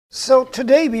So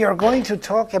today we are going to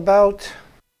talk about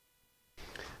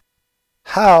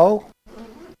how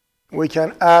we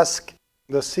can ask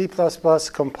the C++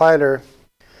 compiler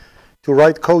to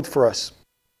write code for us.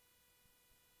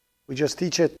 We just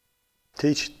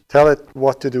tell it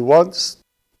what to do once,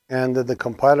 and then the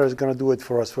compiler is going to do it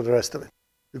for us for the rest of it.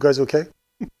 You guys okay?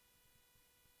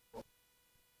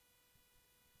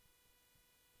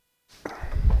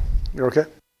 You're okay?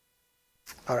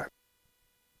 All right.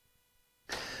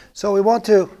 So we want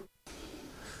to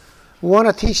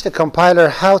teach the compiler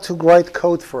how to write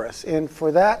code for us, and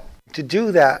for that, to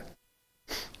do that,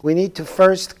 we need to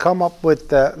first come up with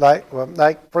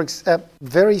for example,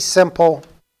 very simple.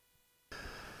 I'm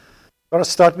going to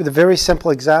start with a very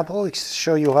simple example,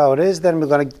 show you how it is. Then we're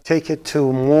going to take it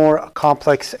to more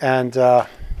complex and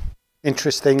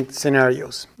interesting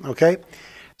scenarios. Okay,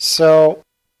 so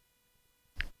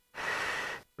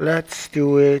let's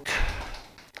do it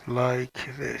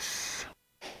like this.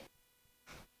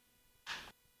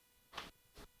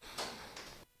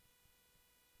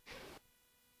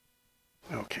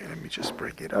 Okay, let me just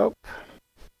break it up.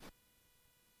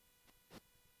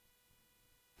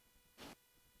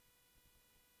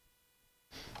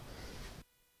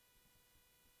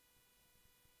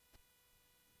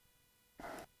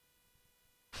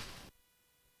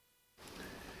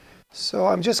 So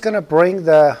I'm just going to bring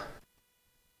the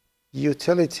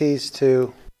utilities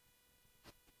to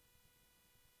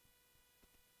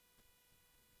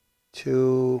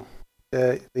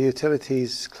the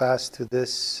utilities class to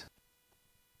this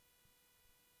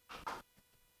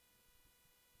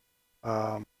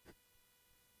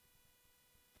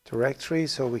directory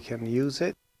so we can use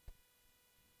it.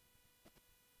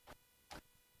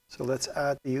 So let's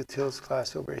add the utils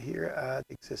class over here, add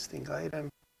existing item.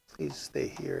 Please stay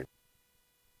here.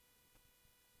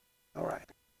 All right.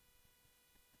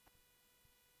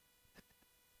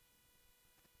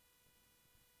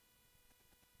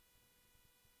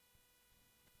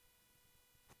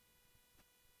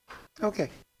 Okay.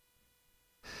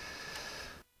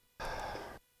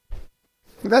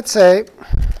 Let's say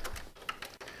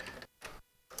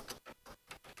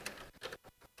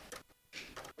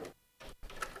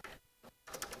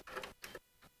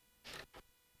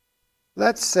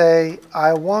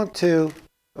I want to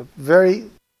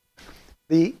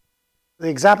the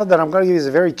example that I'm going to give is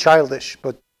very childish,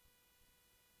 but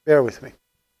bear with me.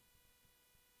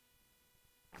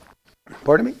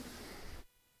 Pardon me?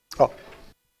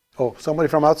 Oh, somebody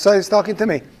from outside is talking to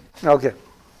me. Okay.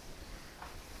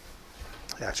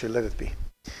 Actually, let it be.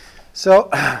 So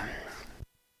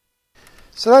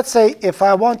let's say if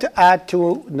I want to add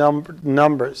two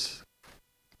numbers,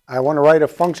 I want to write a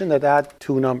function that adds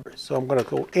two numbers. So I'm going to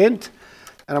go int,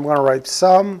 and I'm going to write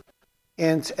sum,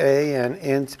 int a, and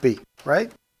int b,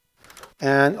 right?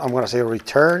 And I'm going to say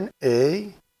return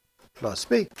a plus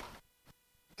b.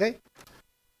 Okay?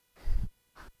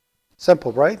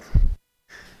 Simple, right?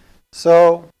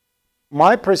 So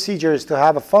my procedure is to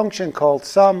have a function called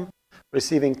sum,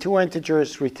 receiving two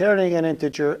integers, returning an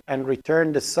integer, and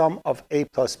return the sum of a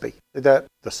plus b. The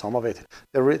sum of it.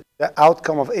 The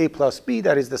outcome of a plus b,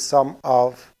 that is the sum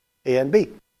of a and b.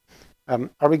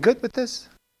 Are we good with this?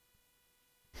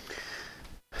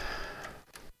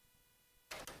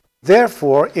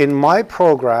 Therefore, in my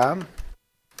program,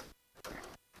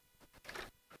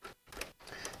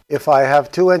 if I have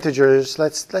two integers,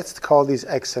 let's call these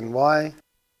x and y,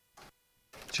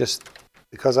 just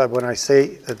because when I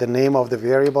say the name of the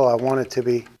variable, I want it to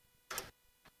be,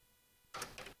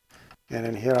 and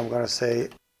in here I'm going to say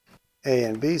a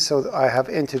and b. So I have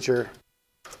integer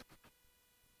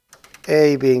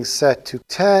a being set to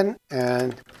 10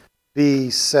 and b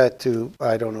set to,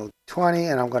 I don't know, 20,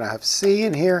 and I'm going to have c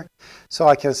in here. So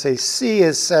I can say c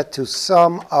is set to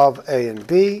sum of a and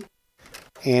b.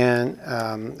 And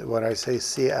when I say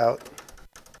C out,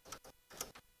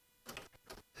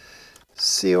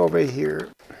 C over here,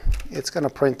 it's going to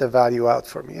print the value out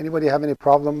for me. Anybody have any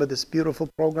problem with this beautiful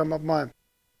program of mine?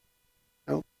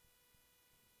 No?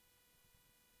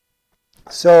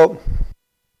 So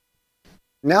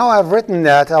now I've written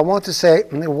that. I want to say,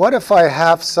 what if I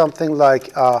have something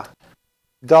like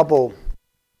double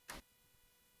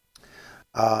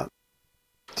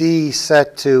D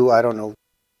set to, I don't know,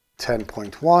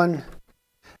 10.1,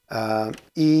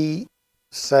 E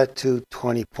set to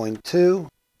 20.2,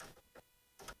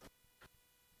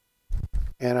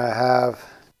 and I have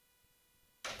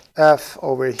F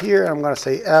over here. I'm going to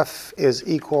say F is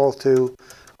equal to,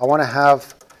 I want to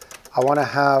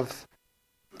have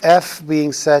F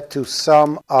being set to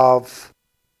sum of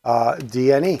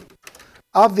D and E.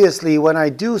 Obviously, when I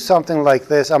do something like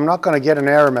this, I'm not going to get an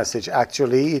error message.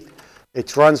 Actually,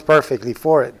 It runs perfectly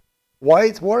for it. Why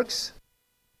it works?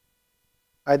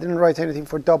 I didn't write anything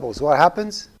for doubles. What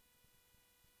happens?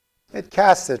 It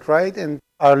casts it, right? And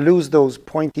I'll lose those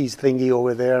pointies thingy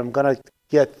over there. I'm going to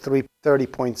get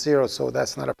 330.0, so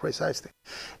that's not a precise thing.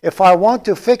 If I want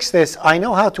to fix this, I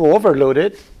know how to overload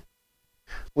it.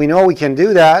 We know we can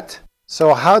do that.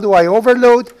 So how do I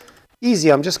overload?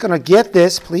 Easy. I'm just going to get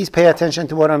this. Please pay attention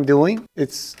to what I'm doing.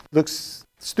 It looks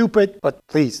stupid, but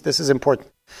please, this is important.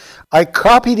 I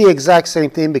copy the exact same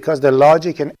thing because the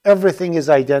logic and everything is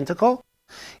identical.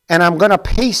 And I'm going to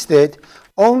paste it.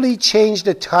 Only change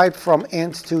the type from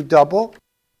int to double.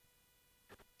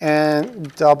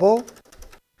 And double.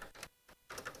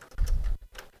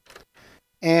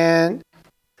 And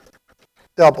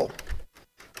double.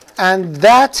 And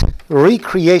that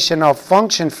recreation of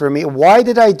function for me, why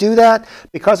did I do that?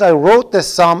 Because I wrote the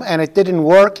sum and it didn't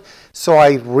work, so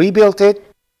I rebuilt it.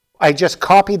 I just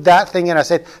copied that thing and I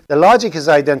said, the logic is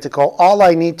identical. All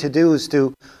I need to do is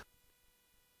to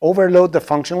overload the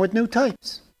function with new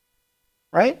types,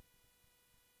 right?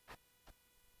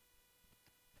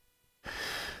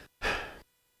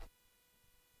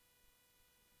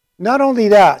 Not only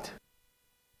that,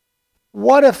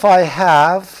 what if I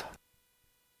have,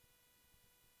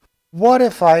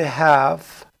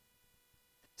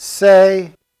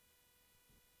 say,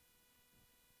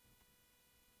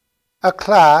 a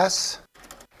class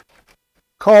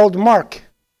called Mark.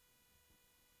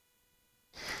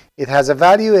 It has a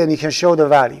value and you can show the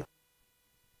value.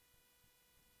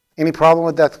 Any problem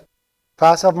with that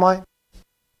class of mine?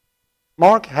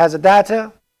 Mark has a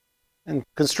data and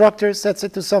constructor sets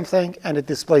it to something and it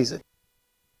displays it.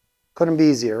 Couldn't be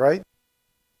easier, right?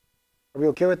 Are we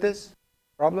okay with this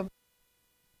problem?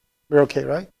 We're okay,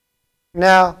 right?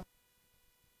 Now,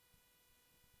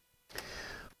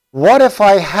 what if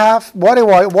I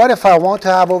want to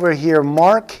have over here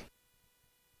Mark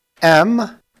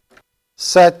M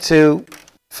set to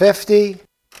 50,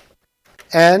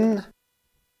 N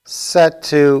set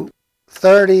to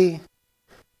 30,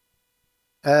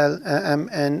 M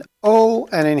and O,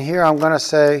 and in here I'm going to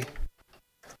say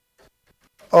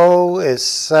O is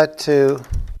set to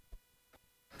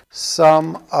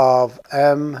sum of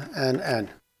M and N.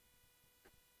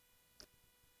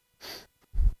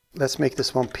 Let's make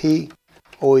this one P.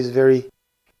 O is very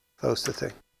close to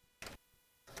thing.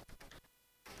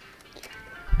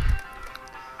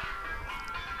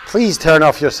 Please turn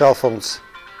off your cell phones.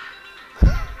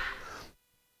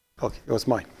 Okay, it was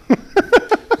mine.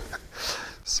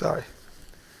 Sorry.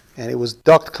 And it was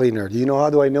duct cleaner. Do you know how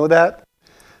do I know that?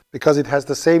 Because it has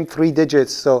the same 3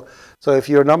 digits. So if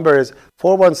your number is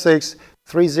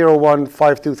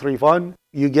 416-301-5231,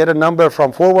 you get a number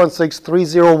from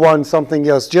 416-301 something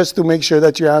else just to make sure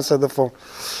that you answer the phone.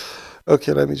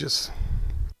 Okay, let me just.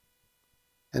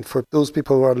 And for those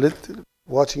people who are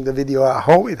watching the video at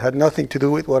home, it had nothing to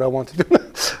do with what I want to do.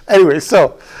 Anyway,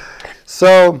 so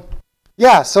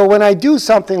when I do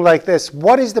something like this,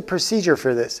 what is the procedure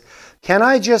for this? Can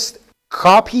I just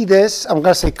copy this? I'm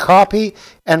going to say copy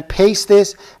and paste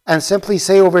this and simply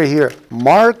say over here,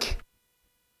 Mark,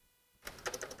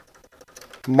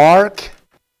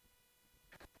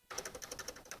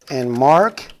 and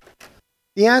Mark.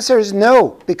 The answer is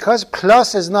no, because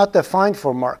plus is not defined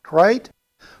for Mark, right?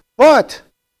 But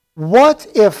what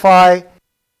if I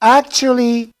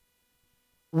actually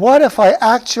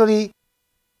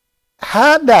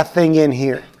had that thing in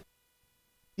here,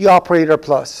 the operator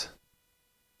plus?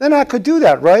 Then I could do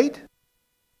that, right?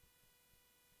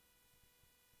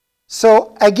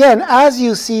 So again, as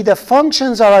you see, the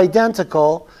functions are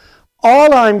identical.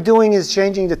 All I'm doing is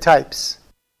changing the types.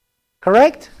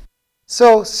 Correct?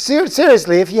 So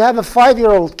seriously, if you have a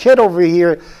 5-year-old kid over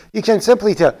here, you can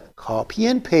simply tell, copy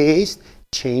and paste,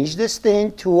 change this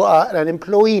thing to an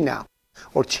employee now.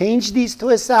 Or change these to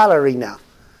a salary now.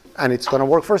 And it's going to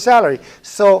work for salary.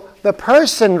 So the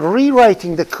person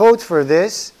rewriting the code for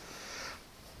this,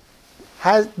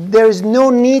 there is no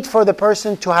need for the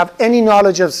person to have any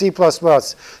knowledge of C++.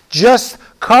 Just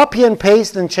copy and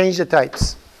paste and change the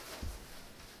types.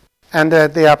 And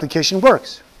the application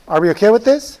works. Are we okay with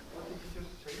this?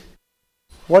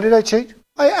 What did I change?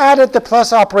 I added the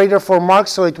plus operator for Mark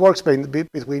so it works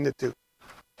between the two.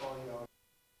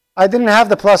 I didn't have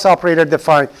the plus operator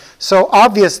defined. So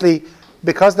obviously,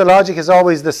 because the logic is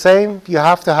always the same, you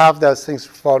have to have those things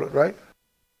followed, right?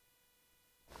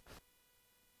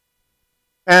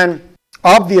 And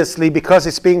obviously, because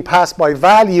it's being passed by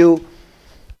value,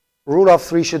 rule of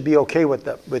 3 should be okay with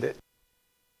it.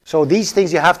 So these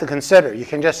things you have to consider. You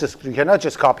cannot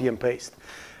just copy and paste.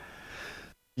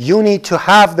 You need to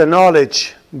have the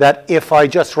knowledge that if I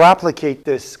just replicate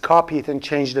this, copy it, and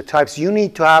change the types, you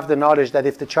need to have the knowledge that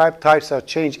if the types are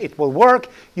changed, it will work.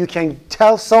 You can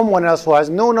tell someone else who has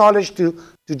no knowledge to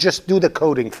just do the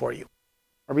coding for you.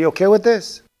 Are we okay with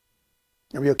this?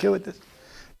 Are we okay with this?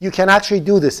 You can actually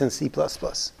do this in C++.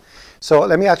 So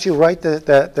let me actually write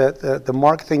the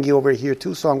mark thingy over here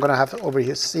too. So I'm going to have over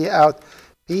here C out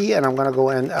P, and I'm going to go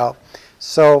N out.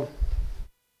 So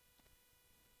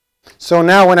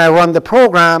now when I run the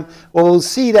program, we'll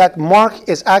see that mark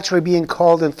is actually being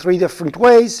called in 3 different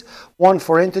ways. One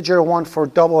for integer, one for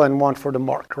double, and one for the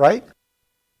mark, right?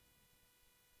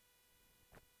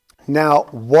 Now,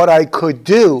 what I could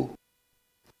do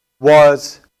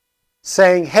was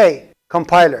saying, hey,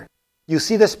 compiler, you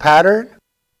see this pattern?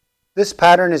 This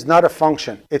pattern is not a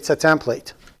function. It's a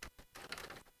template.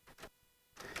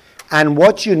 And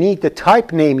what you need, the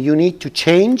type name you need to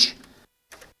change,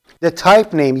 the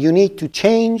type name you need to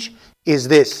change is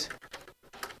this.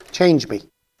 Change me.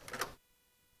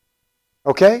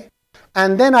 Okay?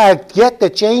 And then I get the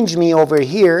change me over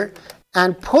here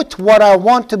and put what I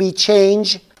want to be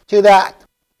changed to that.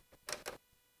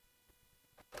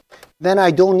 Then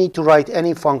I don't need to write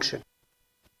any function.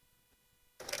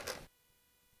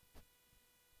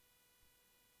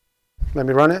 Let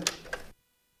me run it.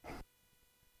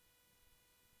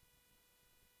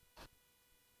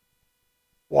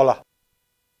 Voila.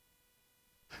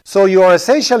 So you are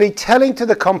essentially telling to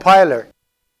the compiler,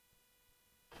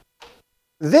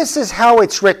 this is how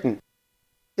it's written.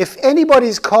 If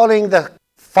anybody's calling the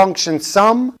function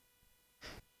sum,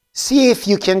 see if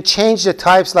you can change the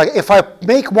types. Like if I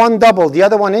make one double, the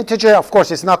other one integer, of course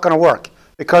it's not going to work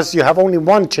because you have only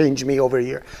one change me over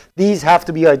here. These have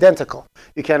to be identical.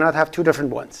 You cannot have 2 different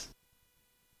ones.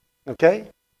 Okay?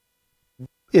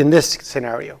 In this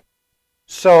scenario.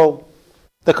 So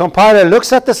the compiler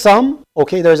looks at the sum.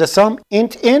 Okay, there's a sum,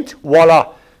 int,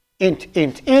 voila,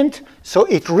 int. So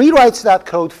it rewrites that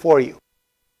code for you.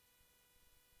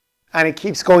 And it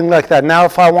keeps going like that. Now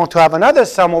if I want to have another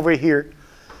sum over here,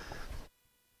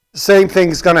 same thing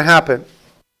is going to happen.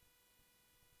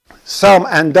 Sum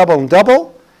and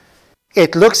double.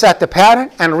 It looks at the pattern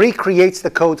and recreates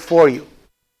the code for you.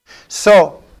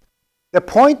 So the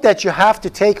point that you have to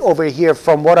take over here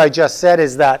from what I just said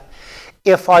is that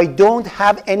if I don't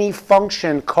have any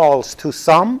function calls to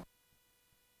sum,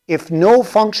 if no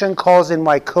function calls in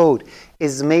my code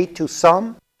is made to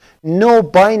sum, no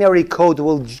binary code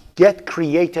will get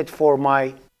created for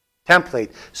my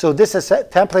template. So this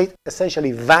template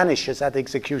essentially vanishes at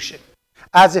execution,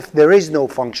 as if there is no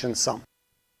function sum.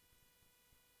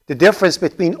 The difference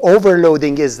between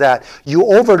overloading is that you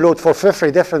overload for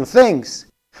 50 different things.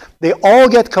 They all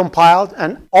get compiled,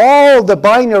 and all the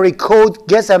binary code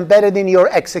gets embedded in your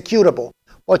executable,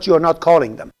 but you're not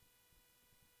calling them.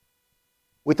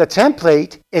 With a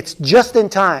template, it's just in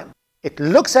time. It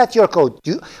looks at your code.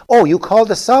 You called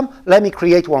the sum? Let me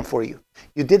create one for you.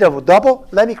 You did a double?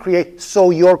 Let me create.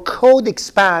 So your code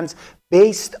expands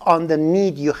based on the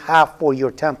need you have for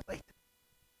your template.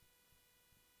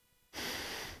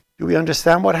 Do we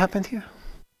understand what happened here?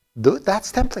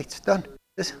 That's templates. Done.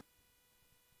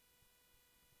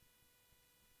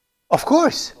 Of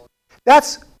course.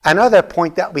 That's another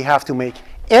point that we have to make.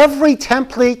 Every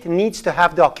template needs to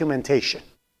have documentation.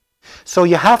 So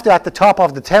you have to, at the top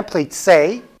of the template,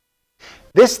 say,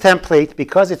 this template,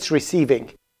 because it's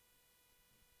receiving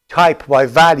type by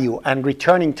value and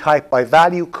returning type by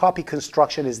value, copy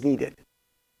construction is needed.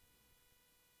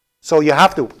 So you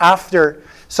have to,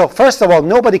 so first of all,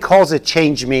 nobody calls it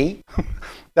change me.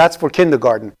 That's for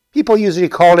kindergarten. People usually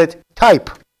call it type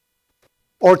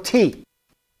or T.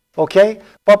 Okay?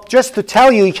 But just to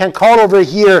tell you, you can call over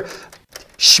here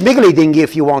schmiggly dingy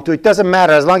if you want to. It doesn't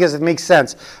matter as long as it makes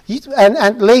sense.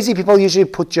 And lazy people usually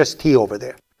put just T over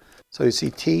there. So you see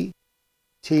T,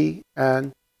 T,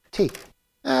 and T.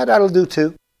 That'll do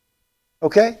too.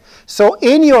 Okay? So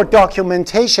in your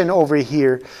documentation over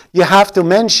here, you have to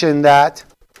mention that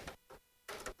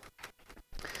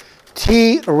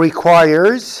T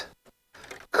requires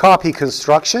copy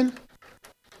construction.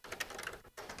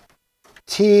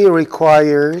 T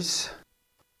requires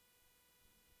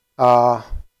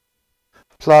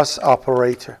plus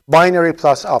operator, binary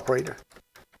plus operator.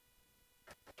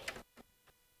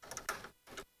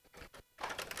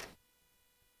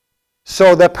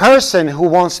 So the person who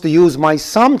wants to use my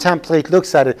sum template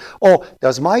looks at it. Oh,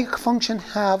 does my function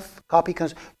have copy?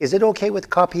 Is it okay with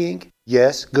copying?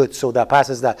 Yes, good. So that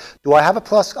passes that. Do I have a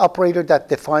plus operator that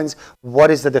defines what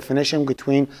is the definition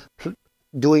between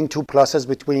doing 2 pluses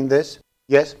between this?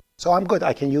 Yes. So I'm good.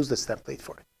 I can use this template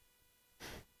for it.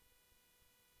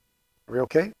 Are we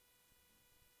okay?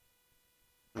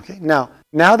 Okay, now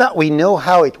that we know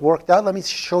how it worked out, let me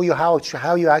show you how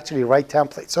you actually write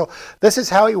templates. So this is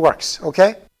how it works,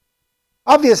 okay?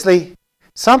 Obviously,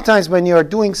 sometimes when you're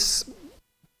doing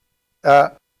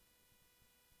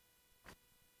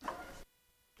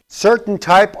certain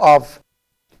type of,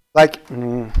 like,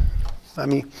 let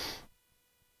me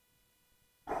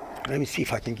see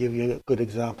if I can give you a good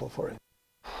example for it.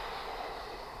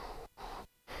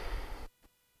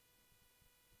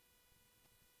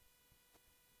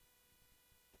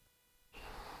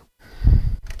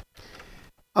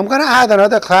 I'm going to add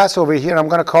another class over here. I'm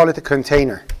going to call it a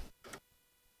container.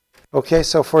 Okay,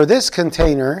 so for this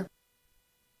container,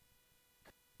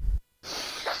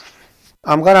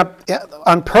 I'm going to,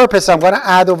 on purpose, I'm going to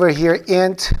add over here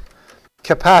int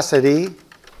capacity.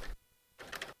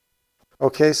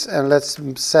 Okay, and let's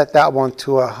set that one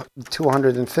to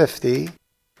 250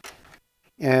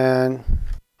 and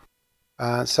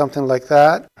something like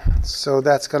that. So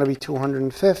that's going to be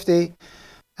 250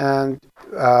 and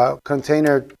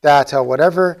container data,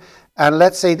 whatever. And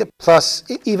let's say the plus,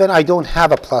 even I don't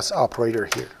have a plus operator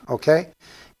here, okay?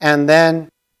 And then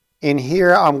in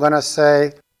here, I'm going to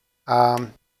say the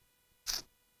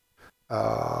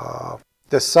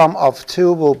sum of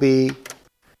 2 will be,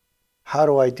 how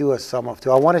do I do a sum of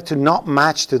 2? I want it to not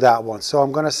match to that one. So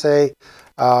I'm going to say,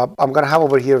 I'm going to have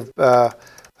over here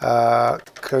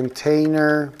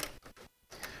container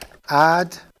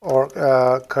add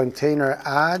or container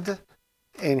add.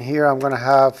 In here, I'm going to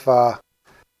have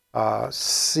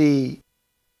C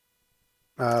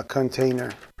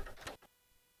container.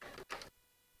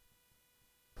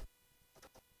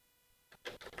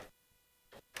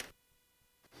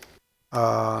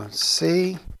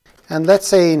 C. And let's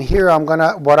say in here,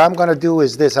 what I'm gonna do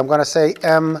is this. I'm gonna say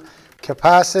M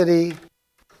capacity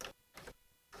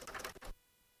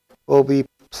will be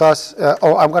plus,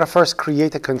 I'm gonna first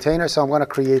create a container. So I'm gonna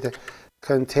create a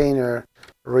container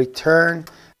return,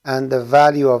 and the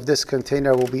value of this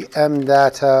container will be M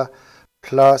data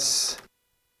plus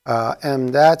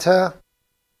M data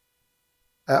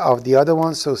of the other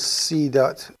one. So C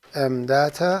dot M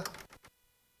data.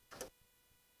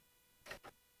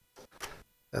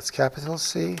 That's capital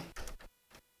C.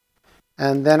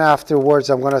 And then afterwards,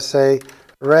 I'm going to say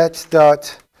ret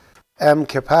dot M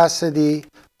capacity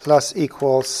plus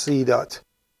equals C dot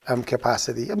M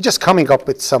capacity. I'm just coming up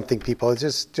with something, people.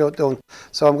 Just don't.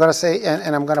 So I'm going to say,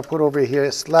 and I'm going to put over here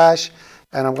a slash,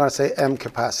 and I'm going to say M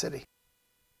capacity.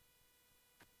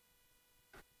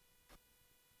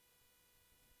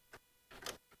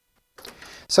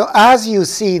 So as you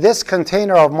see, this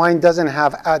container of mine doesn't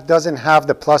have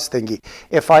the plus thingy.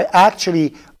 If I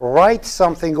actually write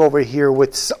something over here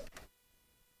with,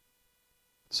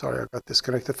 sorry, I got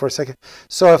disconnected for a second.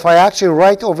 So if I actually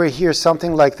write over here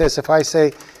something like this, if I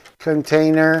say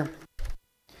container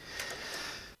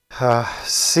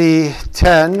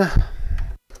C10,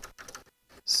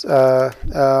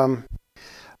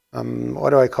 what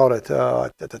do I call it?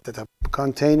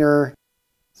 Container.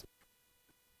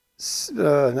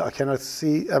 No, I cannot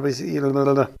see.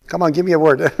 Come on, give me a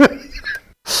word.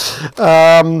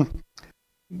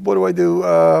 What do I do?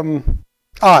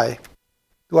 I.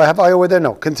 Do I have I over there?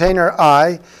 No. Container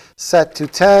I set to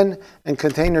 10, and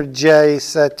container J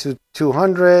set to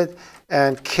 200,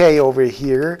 and K over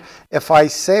here. If I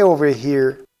say over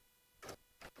here,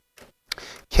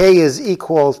 K is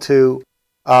equal to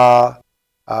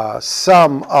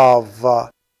sum of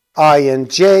I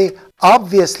and J,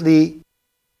 obviously,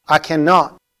 I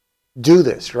cannot do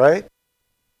this, right?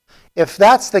 If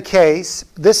that's the case,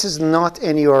 this is not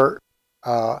in your,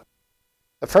 the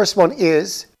first one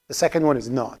is, the second one is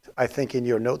not, I think, in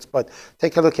your notes. But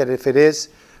take a look at it. If it is,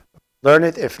 learn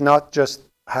it. If not, just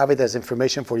have it as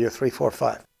information for your 3, 4,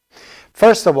 5.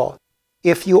 First of all,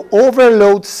 if you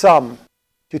overload sum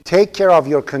to take care of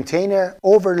your container,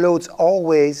 overloads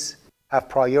always have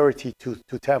priority to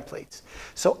templates.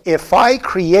 So if I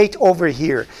create over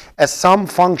here a sum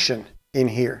function in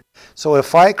here, so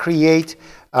if I create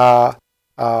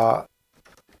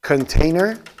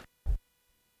container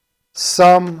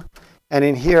sum, and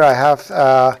in here I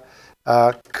have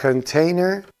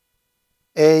container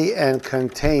A and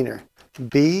container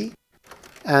B,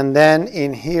 and then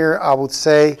in here I would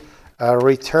say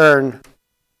return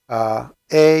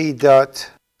A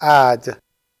dot add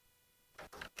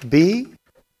B.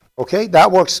 Okay,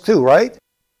 that works too, right?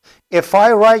 If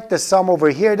I write the sum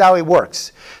over here, now it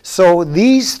works. So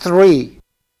these three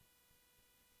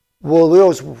will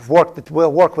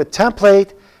work with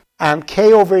template, and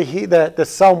K over here, the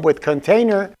sum with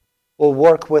container, will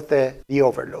work with the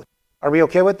overload. Are we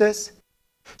okay with this?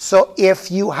 So if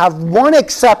you have one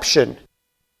exception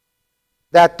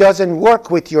that doesn't work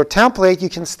with your template, you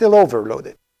can still overload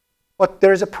it. But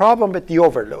there's a problem with the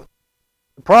overload.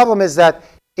 The problem is that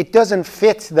it doesn't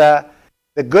fit the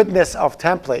goodness of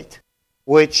template,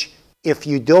 which if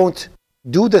you don't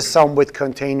do the sum with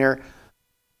container,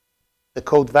 the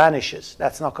code vanishes.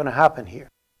 That's not going to happen here.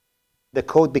 The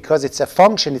code, because it's a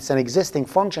function, it's an existing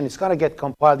function, it's going to get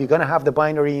compiled. You're going to have the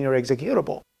binary in your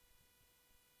executable.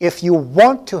 If you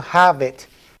want to have it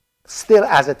still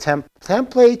as a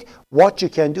template, what you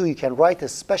can do, you can write a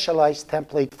specialized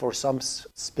template for some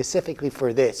specifically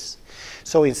for this.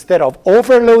 So instead of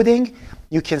overloading,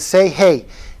 you can say, hey,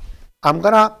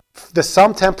 the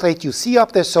sum template you see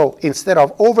up there, so instead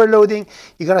of overloading,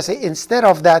 you're going to say, instead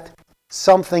of that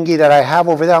sum thingy that I have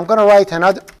over there, I'm going to write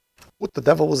another, what the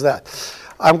devil was that?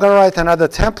 I'm going to write another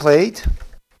template,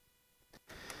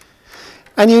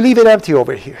 and you leave it empty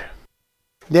over here.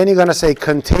 Then you're going to say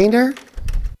container,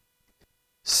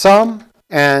 sum,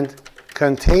 and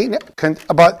container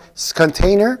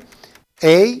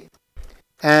A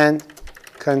and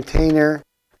container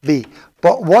B.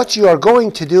 But what you are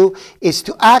going to do is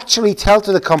to actually tell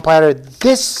to the compiler,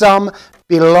 this sum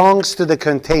belongs to the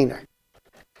container.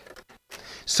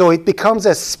 So it becomes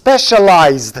a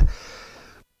specialized,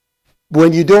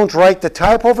 when you don't write the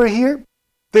type over here,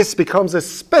 this becomes a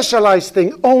specialized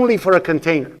thing only for a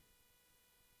container.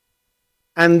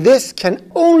 And this can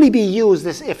only be used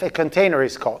if a container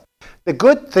is called. The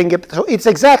good thing, so it's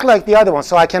exactly like the other one.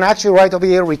 So I can actually write over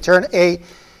here, return A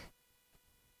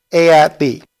at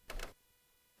B.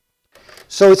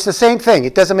 So it's the same thing.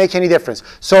 It doesn't make any difference.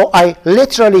 So I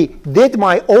literally did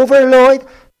my overload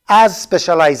as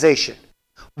specialization.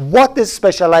 What this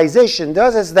specialization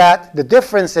does is that, the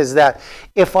difference is that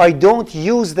if I don't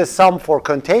use the sum for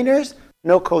containers,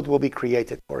 no code will be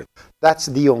created for it. That's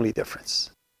the only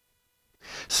difference.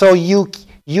 So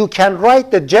you can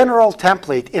write the general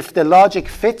template if the logic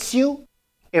fits you,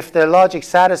 if the logic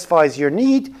satisfies your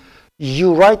need,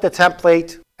 you write the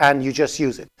template and you just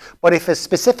use it. But if a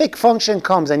specific function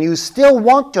comes and you still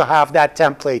want to have that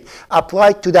template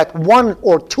applied to that one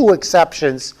or two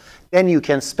exceptions, then you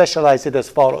can specialize it as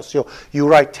follows. So you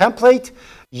write template,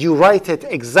 you write it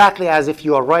exactly as if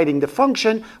you are writing the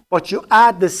function, but you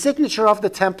add the signature of the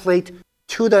template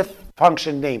to the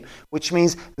function name, which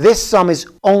means this sum is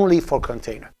only for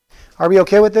container. Are we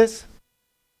okay with this?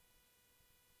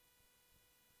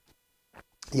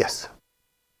 Yes.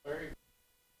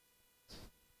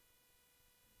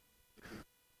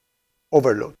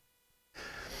 Overload.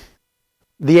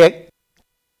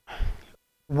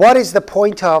 What is the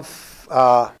point of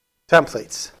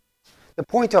templates? The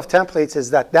point of templates is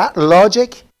that that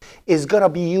logic is going to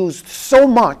be used so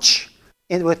much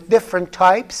with different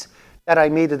types that I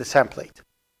made it a template.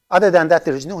 Other than that,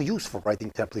 there is no use for writing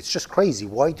templates. It's just crazy.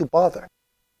 Why do bother?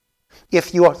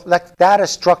 If you are like data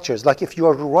structures, like if you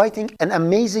are writing an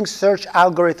amazing search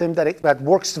algorithm that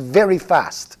works very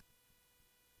fast,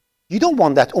 you don't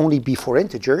want that only be for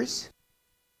integers.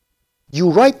 You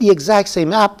write the exact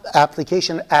same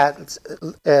application as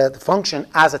function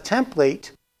as a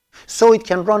template, so it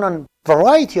can run on a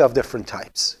variety of different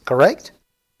types, correct?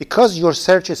 Because your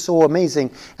search is so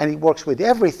amazing and it works with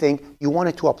everything, you want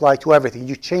it to apply to everything.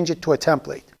 You change it to a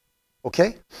template,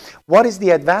 okay? What is the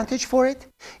advantage for it?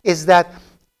 Is that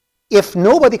if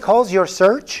nobody calls your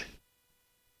search,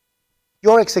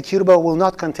 your executable will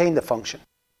not contain the function,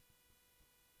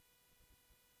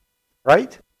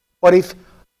 right? But if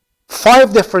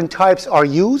 5 different types are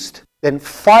used, then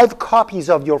 5 copies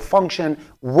of your function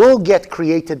will get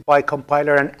created by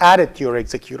compiler and added to your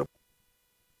executable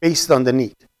based on the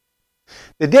need.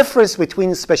 The difference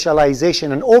between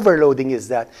specialization and overloading is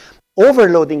that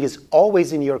overloading is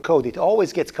always in your code. It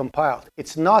always gets compiled.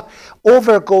 It's not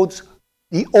overcodes.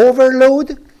 The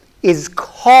overload is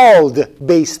called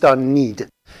based on need.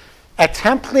 A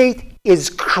template is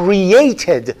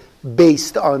created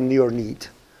based on your need.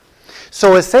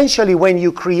 So essentially, when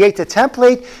you create a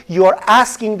template, you are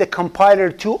asking the compiler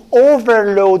to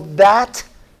overload that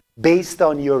based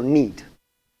on your need.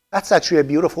 That's actually a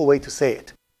beautiful way to say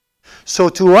it. So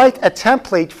to write a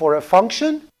template for a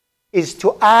function is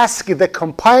to ask the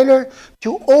compiler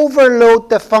to overload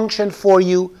the function for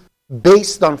you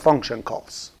based on function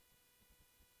calls.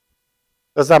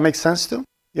 Does that make sense too?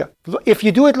 Yeah. If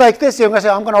you do it like this, you're going to say,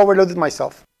 I'm going to overload it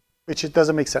myself, which it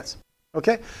doesn't make sense.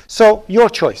 Okay? So your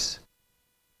choice.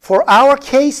 For our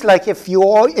case, like if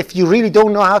you really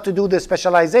don't know how to do the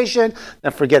specialization,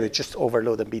 then forget it. Just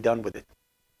overload and be done with it.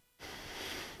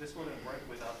 This wouldn't work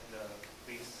without the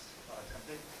base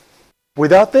template?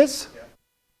 Without this?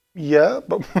 Yeah.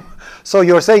 But so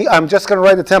you're saying I'm just going to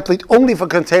write a template only for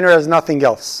container as nothing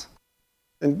else.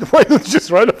 And why don't you just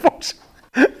write a function?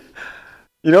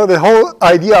 You know, the whole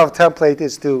idea of template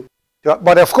is to,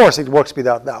 but of course it works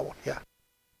without that one, yeah.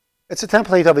 It's a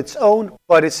template of its own,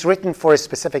 but it's written for a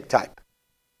specific type.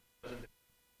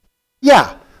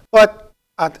 Yeah, but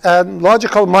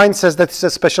logical mind says that it's a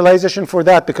specialization for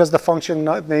that because the function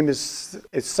name is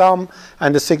sum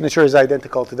and the signature is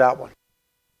identical to that one,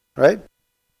 right?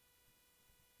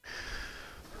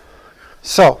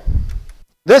 So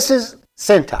this is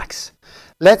syntax.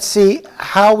 Let's see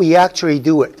how we actually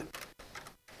do it.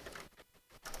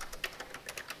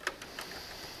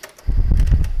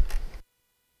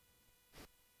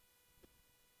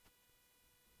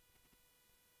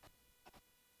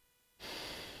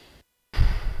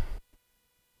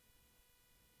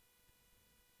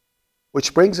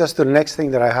 Which brings us to the next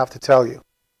thing that I have to tell you.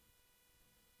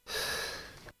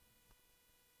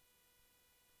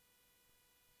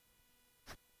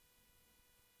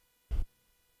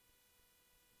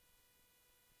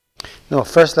 No,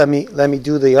 first let me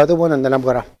do the other one, and then I'm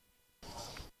gonna.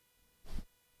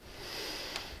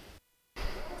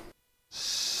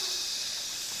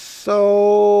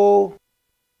 So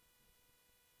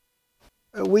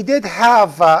we did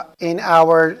have in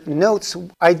our notes.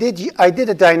 I did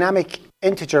a dynamic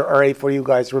integer array for you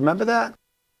guys. Remember that?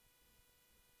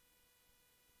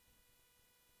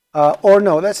 Or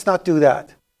no, let's not do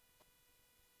that.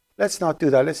 Let's not do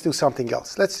that. Let's do something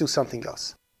else. Let's do something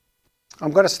else. I'm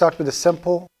going to start with a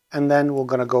simple, and then we're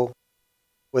going to go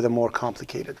with a more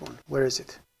complicated one. Where is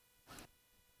it?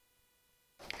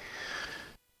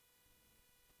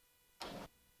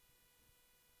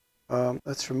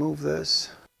 Let's remove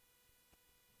this.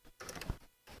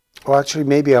 Or actually,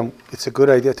 maybe it's a good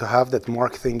idea to have that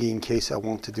mark thingy in case I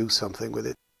want to do something with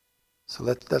it. So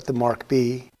let the mark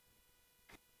be.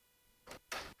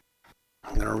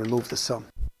 I'm going to remove the sum.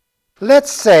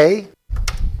 Let's say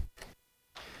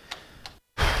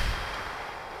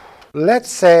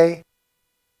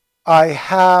I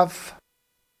have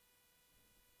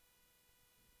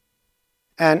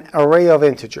an array of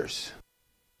integers.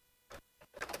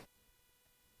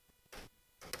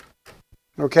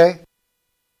 Okay?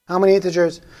 How many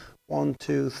integers? 1,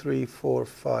 2, 3, 4,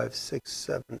 5, 6,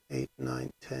 7, 8, 9,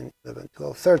 10, 11,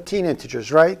 12, 13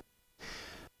 integers, right?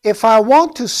 If I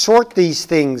want to sort these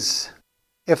things,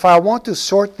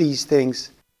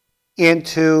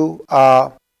 into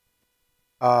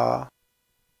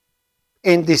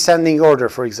in descending order,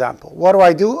 for example,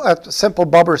 what do? A simple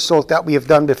bubble sort that we have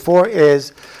done before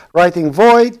is writing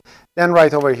void, then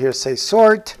right over here say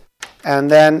sort, and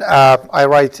then I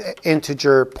write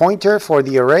integer pointer for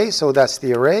the array, so that's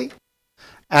the array.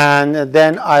 And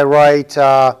then I write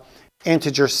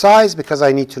integer size because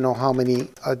I need to know how many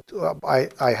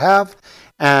I have.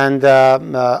 And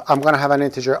I'm going to have an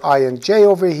integer I and j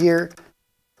over here.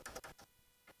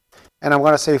 And I'm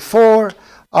going to say for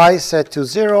I set to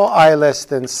 0, I less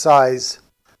than size.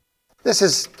 This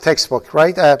is textbook,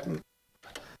 right?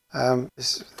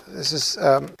 This is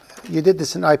you did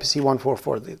this in IPC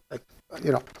 144, like,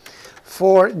 you know.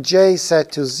 For j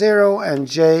set to 0 and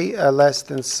j less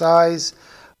than size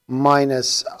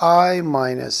minus I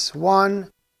minus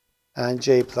 1 and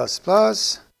j plus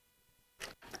plus.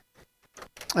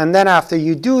 And then after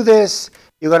you do this,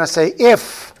 you're going to say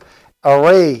if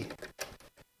array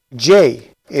j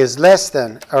is less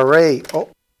than array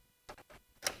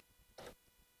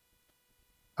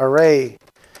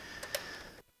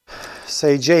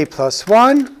say j plus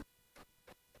 1,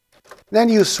 then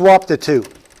you swap the two,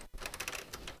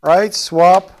 right?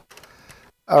 Swap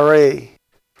array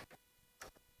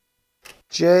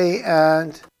j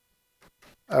and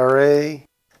array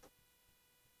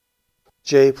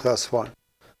j plus 1.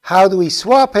 How do we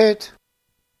swap it?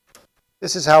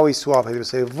 This is how we swap it. We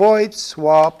say void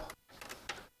swap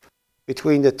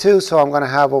between the two. So I'm going to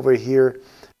have over here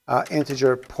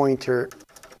integer pointer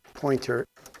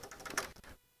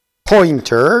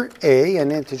A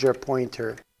and integer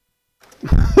pointer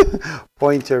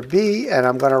pointer B, and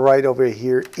I'm going to write over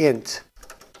here int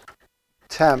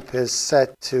temp is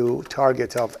set to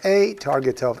target of A,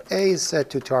 target of A is set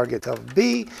to target of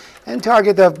B, and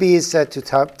target of B is set to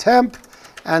temp,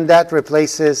 and that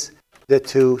replaces the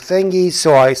two thingies,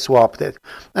 so I swapped it.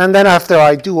 And then after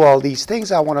I do all these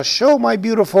things, I want to show my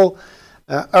beautiful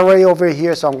array over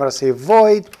here, so I'm going to say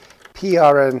void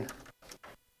prn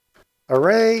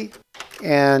array,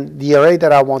 and the array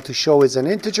that I want to show is an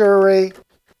integer array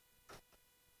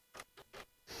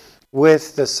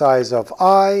with the size of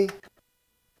I,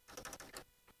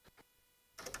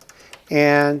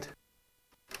 and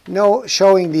no,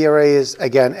 showing the array is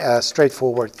again a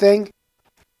straightforward thing.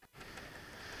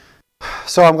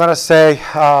 So I'm going to say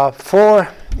for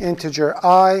integer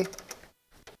I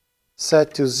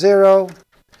set to 0,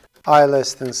 I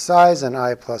less than size and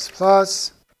I plus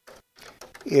plus.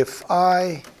 If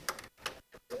I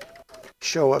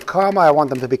show a comma, I want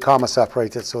them to be comma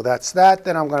separated, so that's that.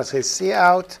 Then I'm going to say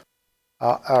cout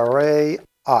array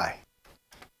I.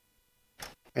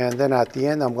 And then at the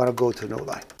end, I'm going to go to no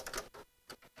line.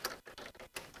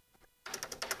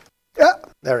 Yeah,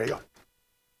 there you go.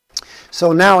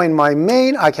 So now in my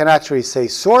main, I can actually say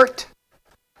sort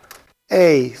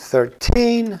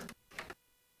A13.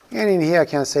 And in here, I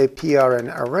can say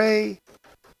prn array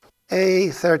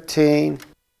A13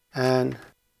 and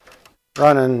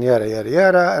run and yada, yada,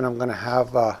 yada. And I'm going to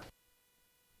have a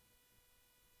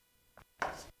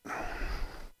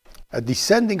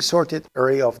descending sorted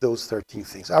array of those 13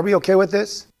 things. Are we okay with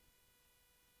this?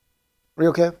 Are we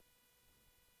okay?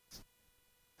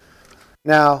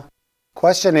 Now,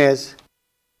 question is,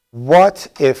 what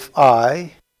if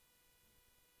I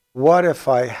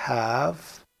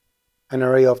have an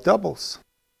array of doubles?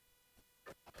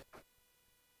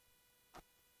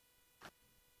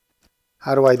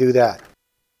 How do I do that?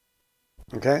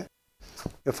 Okay?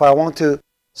 If I want to,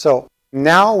 so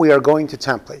now we are going to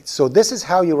templates. So this is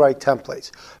how you write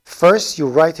templates. First, you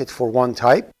write it for one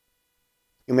type.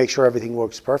 You make sure everything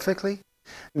works perfectly.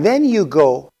 Then you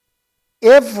go,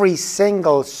 every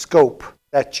single scope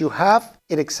that you have,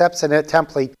 it accepts a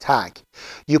template tag.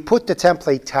 You put the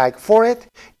template tag for it.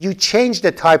 You change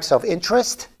the types of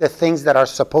interest, the things that are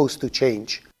supposed to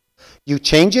change. You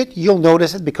change it. You'll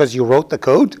notice it because you wrote the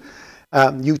code.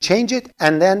 You change it,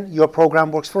 and then your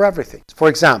program works for everything. For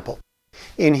example,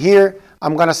 in here,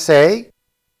 I'm going to say,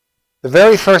 the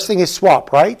very first thing is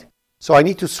swap, right? So I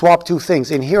need to swap two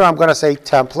things. In here, I'm going to say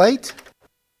template,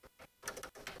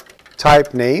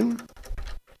 type name,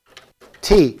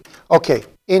 T. Okay,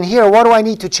 in here, what do I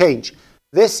need to change?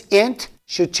 This int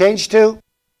should change to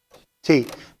T.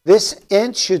 This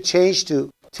int should change to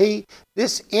T.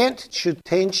 This int should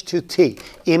change to T.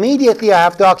 Immediately, I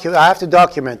have to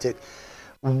document it.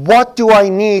 What do I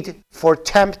need for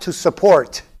temp to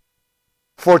support?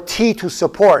 For T to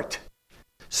support,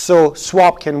 so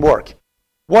swap can work.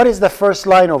 What is the first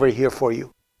line over here for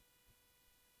you?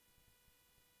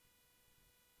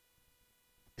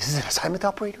 This is an assignment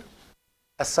operator.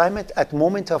 Assignment at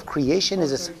moment of creation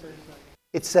is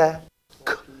it's a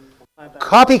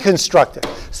copy constructor.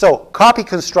 So copy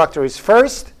constructor is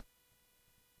first.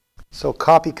 So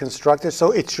copy constructor. So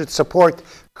it should support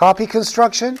copy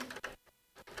construction.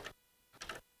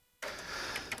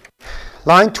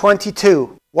 Line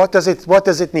 22. What does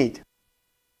it need?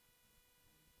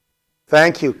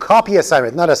 Thank you. Copy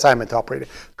assignment, not assignment operator.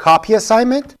 Copy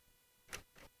assignment.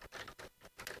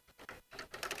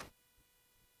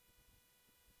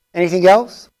 Anything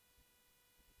else?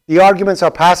 The arguments are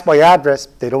passed by address.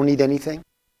 They don't need anything.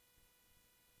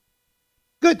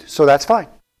 Good. So that's fine.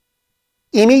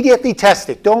 Immediately test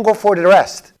it. Don't go for the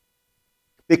rest.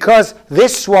 Because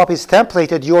this swap is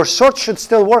templated, your sort should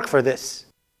still work for this.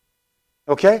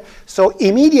 Okay? So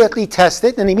immediately test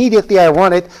it, and immediately I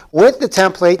run it with the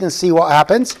template and see what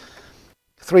happens.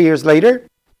 3 years later,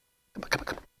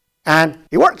 and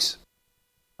it works.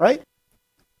 Right?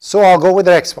 So I'll go with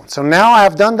the next one. So now I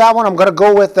have done that one. I'm going to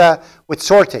go with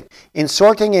sorting. In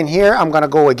sorting in here, I'm going to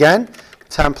go again.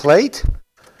 Template,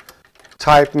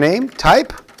 type name,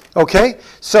 type. Okay?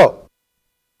 So,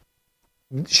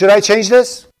 should I change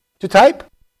this to type?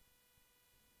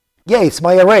 Yeah, it's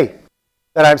my array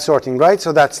that I'm sorting, right?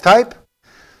 So that's type.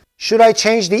 Should I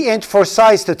change the int for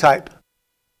size to type?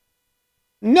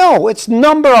 No, it's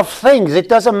number of things. It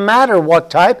doesn't matter what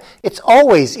type. It's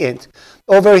always int.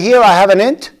 Over here, I have an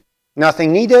int.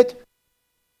 Nothing needed.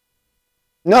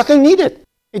 Nothing needed.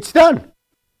 It's done.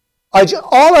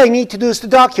 All I need to do is to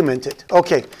document it.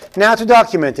 Okay, now to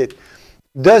document it.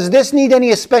 Does this need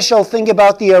any special thing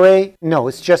about the array? No,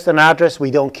 it's just an address.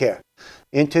 We don't care.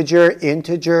 Integer,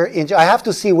 integer, integer. I have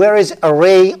to see where is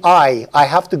array I. I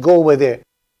have to go with it.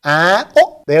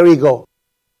 Oh, there we go.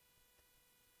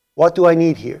 What do I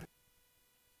need here?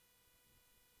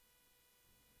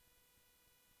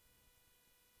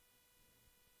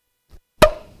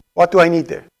 What do I need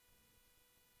there?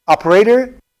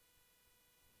 Operator?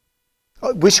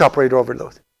 Which operator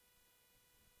overload?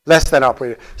 Less than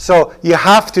operator. So you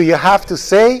have to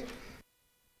say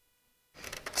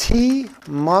T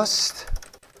must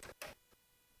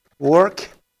work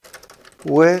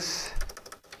with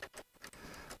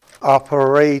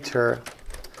operator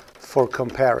for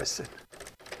comparison.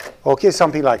 Okay,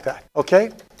 something like that.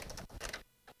 Okay?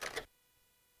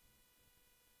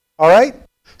 All right?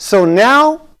 So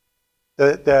now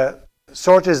the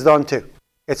sort is done too.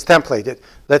 It's templated.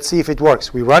 Let's see if it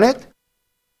works. We run it.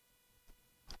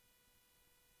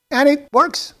 And it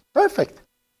works perfect.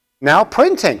 Now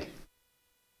printing.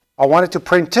 I want it to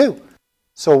print too.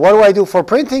 So what do I do for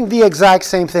printing? The exact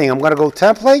same thing. I'm going to go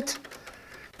template,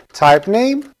 type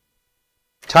name,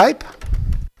 type.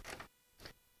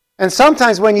 And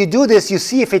sometimes when you do this, you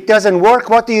see if it doesn't work,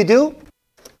 what do?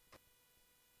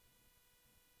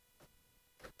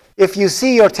 If you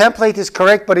see your template is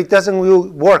correct, but it doesn't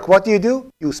work, what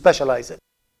do? You specialize it.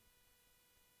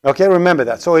 Okay, remember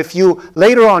that. So if you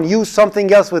later on use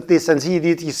something else with this and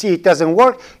you see it doesn't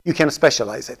work, you can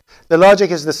specialize it. The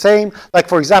logic is the same. Like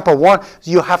for example,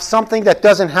 you have something that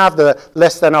doesn't have the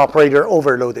less than operator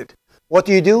overloaded. What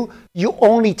do? You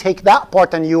only take that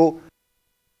part and you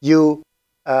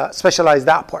specialize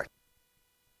that part.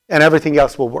 And everything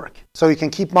else will work. So you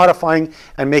can keep modifying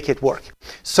and make it work.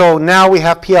 So now we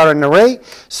have PR and array.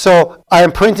 So I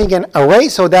am printing an array,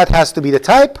 so that has to be the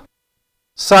type.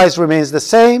 Size remains the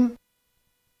same.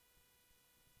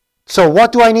 So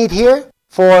what do I need here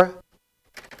for?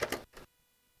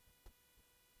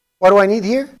 What do I need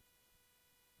here?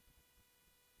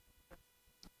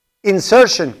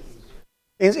 Insertion.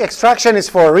 Extraction is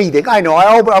for reading. I know,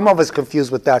 I'm always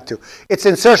confused with that too. It's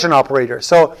insertion operator.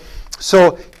 So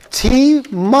T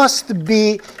must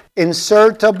be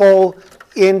insertable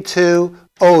into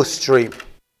O stream.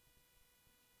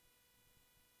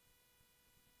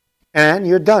 And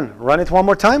you're done. Run it one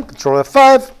more time. Control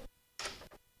F5.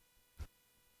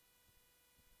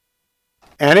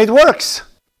 And it works.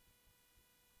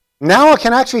 Now I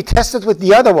can actually test it with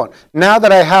the other one. Now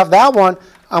that I have that one,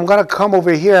 I'm going to come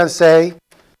over here and say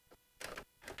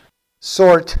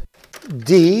sort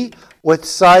D with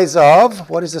size of,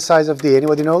 what is the size of D?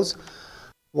 Anybody knows?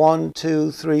 1,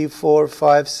 2, 3, 4,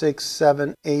 5, 6,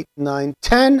 7, 8, 9,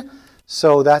 10.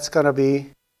 So that's going to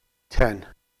be 10.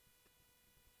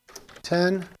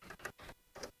 10,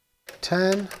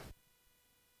 10.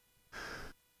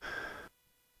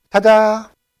 Ta-da!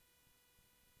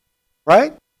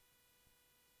 Right?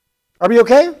 Are we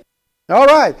okay? All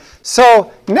right.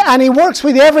 So, and it works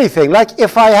with everything. Like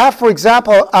if I have, for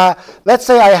example, let's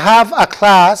say I have a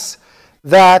class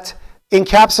that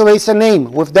encapsulates a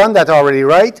name. We've done that already,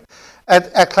 right?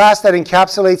 A class that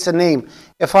encapsulates a name.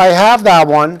 If I have that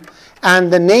one,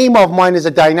 and the name of mine is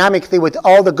a dynamic thing with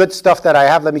all the good stuff that I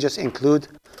have, let me just include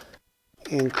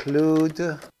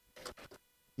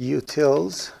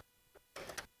utils.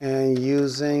 And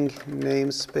using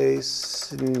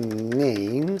namespace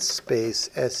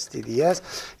stds.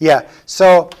 Yeah,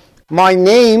 so my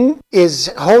name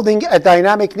is holding a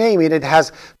dynamic name, and it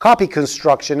has copy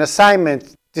construction,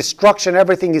 assignment, destruction,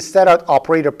 everything is set out.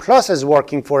 Operator plus is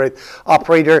working for it.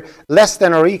 Operator less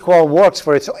than or equal works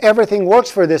for it. So everything works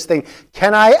for this thing.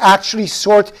 Can I actually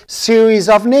sort series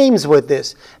of names with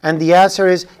this? And the answer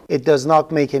is it does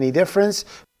not make any difference,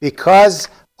 because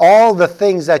all the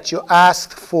things that you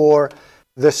asked for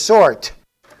the sort,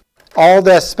 all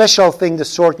the special thing the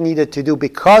sort needed to do,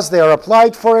 because they are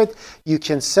applied for it, you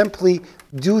can simply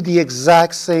do the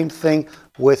exact same thing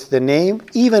with the name.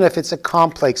 Even if it's a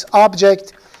complex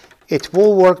object, it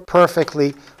will work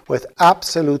perfectly with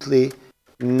absolutely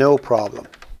no problem.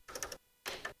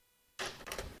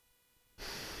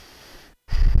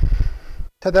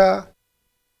 Ta-da!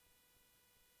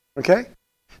 Okay?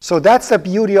 So that's the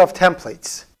beauty of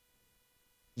templates.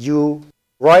 You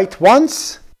write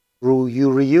once, you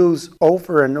reuse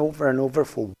over and over and over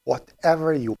for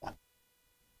whatever you want.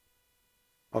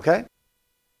 Okay?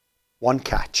 One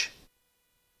catch.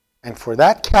 And for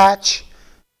that catch,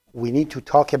 we need to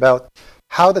talk about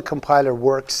how the compiler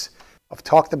works. I've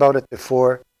talked about it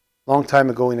before, a long time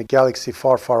ago in a galaxy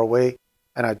far, far away,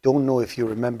 and I don't know if you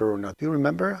remember or not. Do you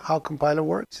remember how compiler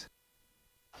works?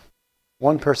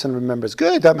 One person remembers.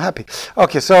 Good, I'm happy.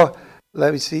 Okay, so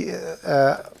let me see.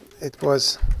 It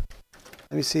was.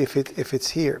 Let me see if it's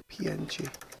here. PNG.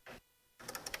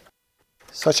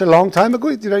 Such a long time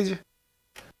ago. Did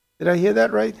I hear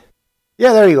that right?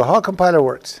 Yeah, there you go. How compiler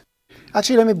works.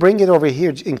 Actually, let me bring it over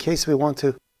here in case we want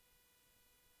to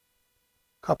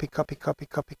copy.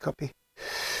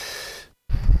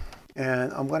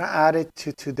 And I'm going to add it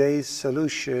to today's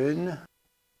solution.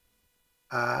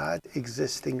 Add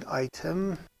existing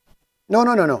item. No,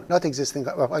 not existing.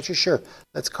 Well, actually, sure.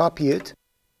 Let's copy it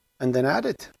and then add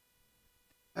it.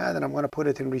 And then I'm going to put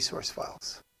it in resource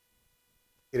files.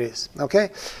 It is.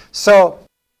 Okay? So,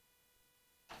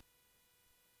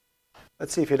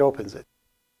 let's see if it opens it.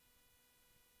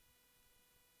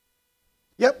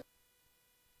 Yep.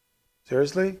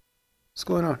 Seriously? What's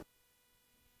going on?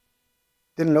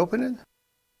 Didn't open it?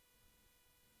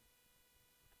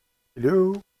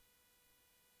 Hello?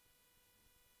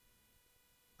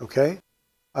 Okay.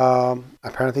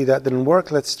 Apparently that didn't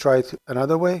work. Let's try it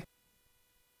another way.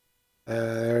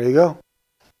 There you go.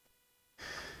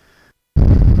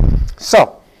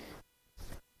 So,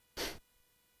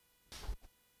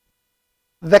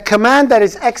 the command that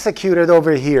is executed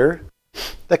over here,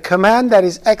 to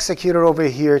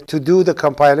do the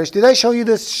compilers. Did I show you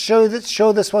this? Show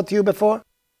this one to you before?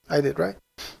 I did, right?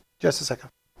 Just a second.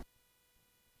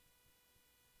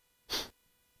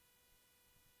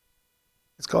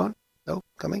 It's gone? No,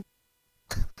 coming.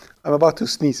 I'm about to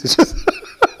sneeze. It's just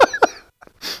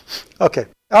okay.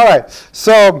 All right.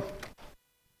 So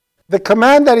the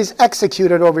command that is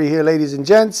executed over here, ladies and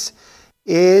gents,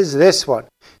 is this one.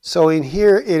 So in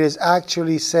here, it is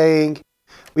actually saying,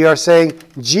 we are saying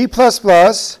G++.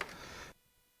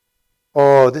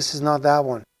 Oh, this is not that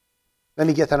one. Let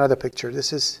me get another picture.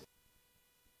 This is,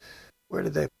 where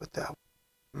did they put that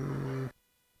one?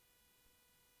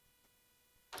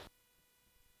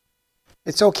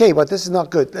 It's okay, but this is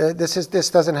not good. This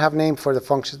doesn't have name for the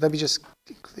functions. Let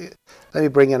me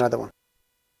bring another one.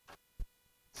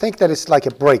 Think that it's like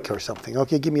a break or something.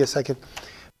 Okay, give me a second.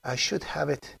 I should have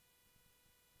it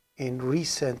in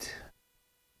recent.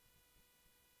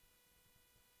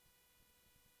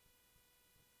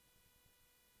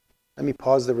 Let me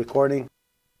pause the recording.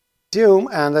 Zoom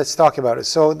and let's talk about it.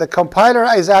 So the compiler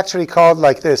is actually called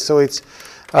like this. So it's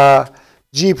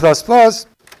G++,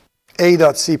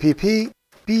 A.cpp,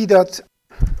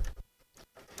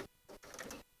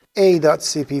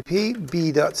 A.cpp,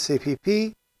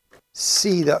 B.cpp,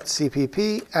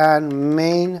 C.cpp, and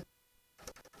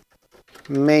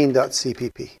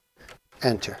main.cpp.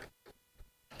 Enter.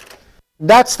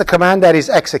 That's the command that is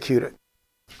executed.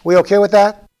 We okay with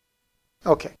that?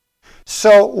 Okay.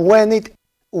 So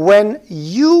when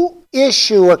you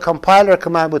issue a compiler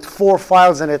command with 4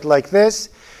 files in it like this,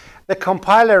 the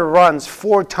compiler runs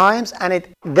 4 times and it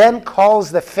then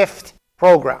calls the 5th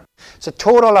program. So a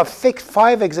total of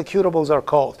 5 executables are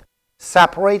called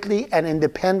separately and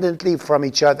independently from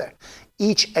each other.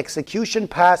 Each execution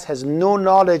pass has no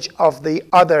knowledge of the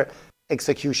other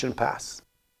execution pass,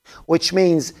 which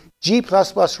means G++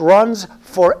 runs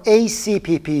for a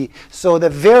CPP. So the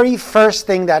very first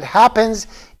thing that happens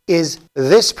is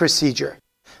this procedure.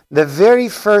 The very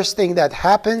first thing that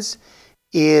happens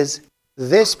is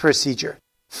this procedure.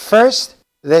 First,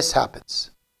 this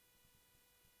happens.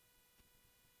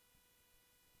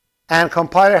 And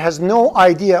compiler has no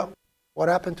idea what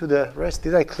happened to the rest.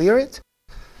 Did I clear it?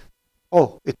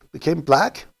 Oh, it became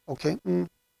black? Okay.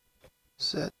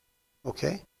 Set.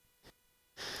 Okay.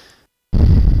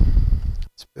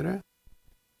 It's better.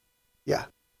 Yeah.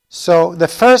 So the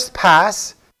first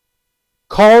pass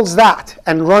calls that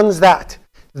and runs that.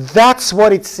 That's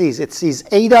what it sees. It sees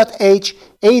A.h,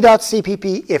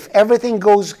 A.cpp. If everything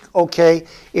goes okay,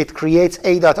 it creates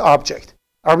A.object.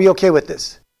 Are we okay with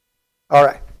this? All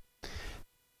right.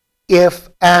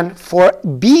 And for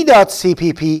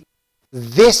B.cpp,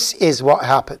 this is what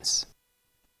happens.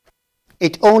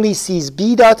 It only sees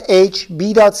B.h,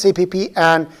 B.cpp,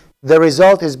 and the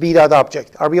result is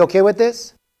B.object. Are we okay with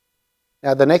this?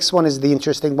 Now the next one is the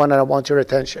interesting one, and I want your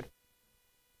attention.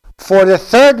 For the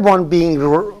third one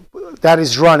that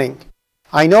is running,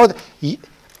 I know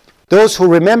those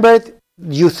who remember it,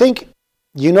 you think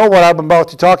you know what I'm about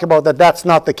to talk about, that's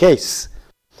not the case.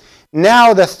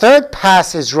 Now the third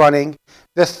pass is running.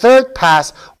 The third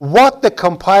pass, what the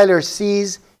compiler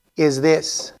sees is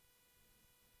this.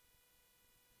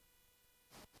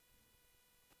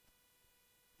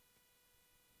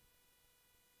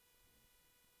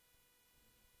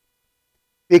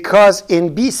 Because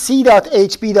in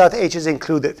C.h, B.h is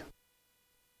included.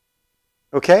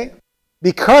 Okay?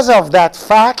 Because of that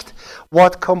fact,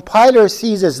 what compiler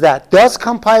sees is that. Does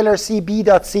compiler see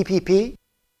B.cpp?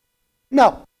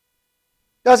 No.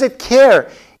 Does it care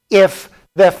if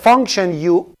the function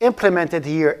you implemented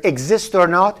here exists or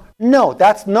not? No,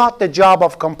 that's not the job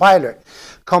of compiler.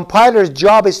 Compiler's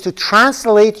job is to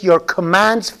translate your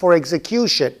commands for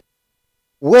execution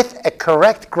with a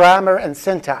correct grammar and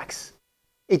syntax.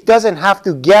 It doesn't have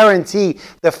to guarantee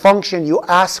the function you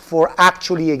ask for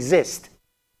actually exists.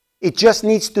 It just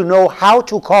needs to know how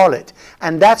to call it.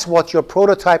 And that's what your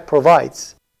prototype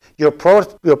provides. Your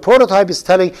prototype is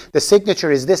telling the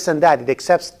signature is this and that. It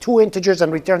accepts 2 integers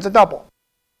and returns a double.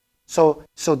 So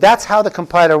that's how the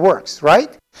compiler works,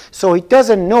 right? So it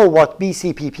doesn't know what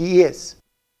BCPP is.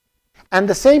 And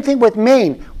the same thing with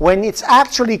main. When it's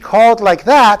actually called like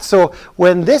that, so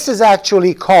when this is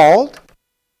actually called,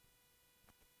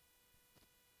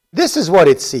 this is what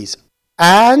it sees.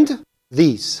 And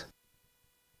these.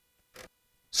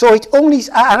 So it only,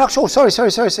 and actually, sorry.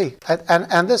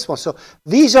 And this one. So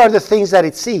these are the things that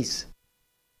it sees.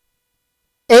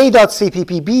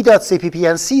 A.cpp, B.cpp,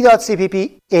 and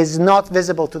C.cpp is not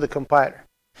visible to the compiler.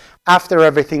 After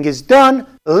everything is done,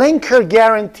 linker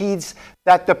guarantees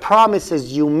that the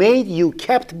promises you made, you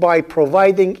kept by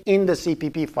providing in the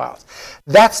CPP files.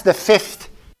 That's the fifth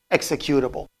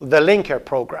executable, the linker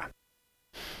program.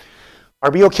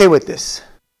 Are we okay with this?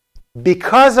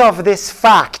 Because of this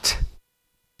fact,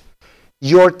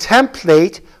 your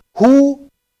template, who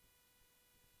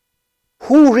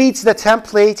reads the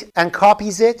template and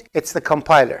copies it? It's the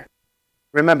compiler.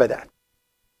 Remember that.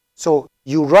 So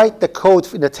you write the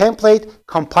code in the template,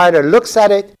 compiler looks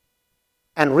at it,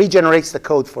 and regenerates the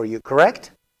code for you,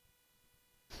 correct?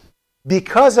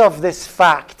 Because of this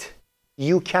fact,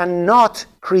 you cannot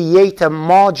create a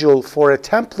module for a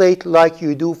template like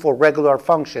you do for regular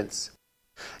functions.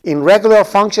 In regular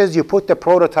functions, you put the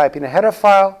prototype in a header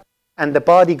file, and the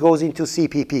body goes into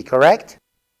CPP, correct?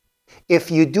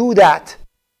 If you do that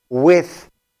with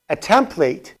a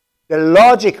template, the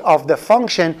logic of the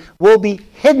function will be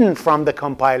hidden from the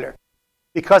compiler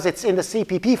because it's in the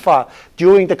CPP file.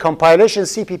 During the compilation,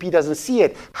 CPP doesn't see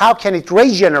it. How can it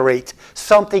regenerate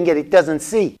something that it doesn't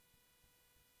see?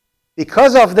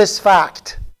 Because of this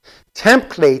fact,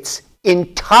 templates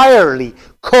entirely,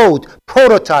 code,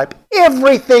 prototype,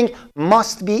 everything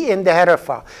must be in the header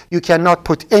file. You cannot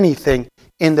put anything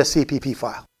in the CPP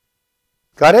file.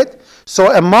 Got it?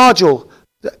 So a module,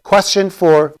 question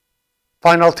for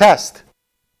final test.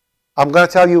 I'm going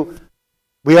to tell you,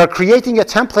 we are creating a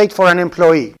template for an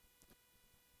employee.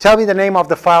 Tell me the name of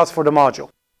the files for the module.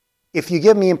 If you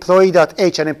give me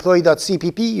employee.h and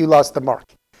employee.cpp, you lost the mark.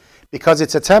 Because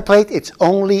it's a template, it's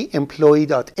only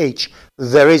employee.h.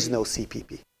 There is no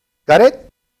CPP. Got it?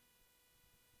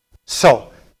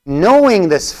 So, knowing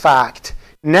this fact,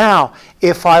 now,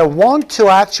 if I want to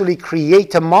actually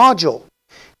create a module,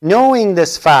 knowing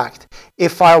this fact,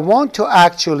 if I want to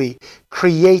actually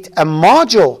create a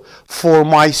module for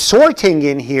my sorting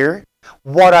in here,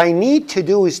 what I need to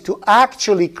do is to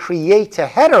actually create a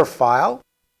header file,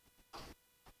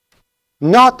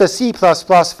 not the C++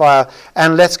 file,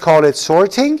 and let's call it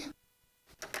sorting.h,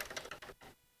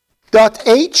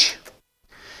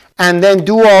 and then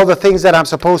do all the things that I'm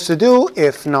supposed to do,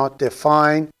 if not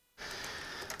define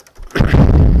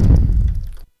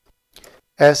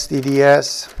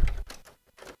stds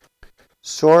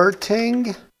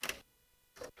sorting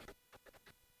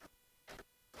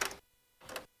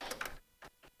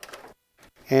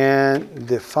and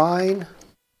define,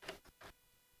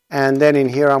 and then in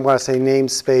here I'm going to say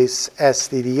namespace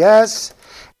stds,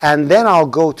 and then I'll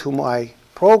go to my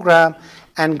program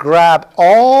and grab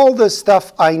all the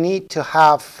stuff I need to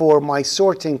have for my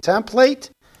sorting template,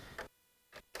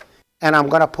 and I'm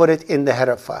going to put it in the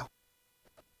header file.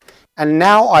 And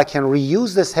now I can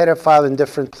reuse this header file in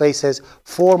different places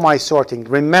for my sorting.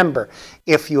 Remember,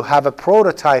 if you have a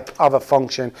prototype of a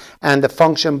function and the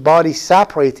function body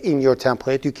separate in your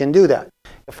template, you can do that.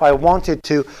 If I wanted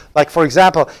to, like for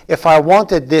example, if I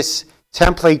wanted this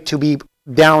template to be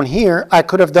down here, I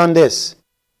could have done this.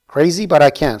 Crazy, but I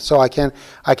can't. So I can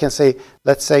say,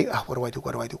 let's say, what do I do?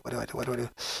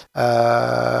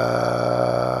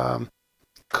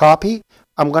 Copy.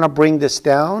 I'm going to bring this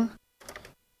down.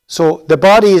 So the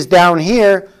body is down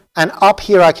here, and up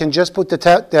here I can just put the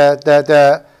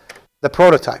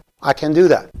prototype. I can do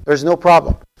that. There's no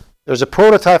problem. There's a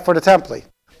prototype for the template.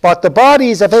 But the body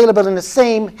is available in the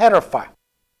same header file.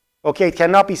 Okay, it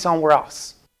cannot be somewhere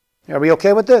else. Are we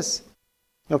okay with this?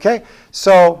 Okay,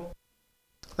 so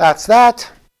that's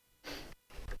that.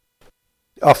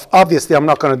 Obviously, I'm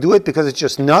not going to do it because it's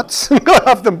just nuts. I'm going to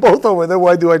have them both over there.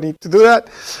 Why do I need to do that?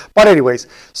 But anyways,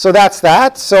 so that's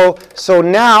that. So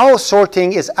now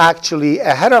sorting is actually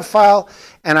a header file,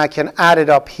 and I can add it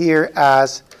up here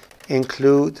as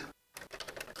include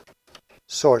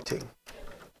sorting.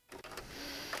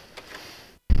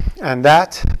 And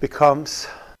that becomes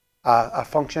a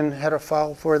function header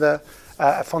file for the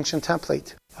function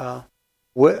template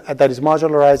that is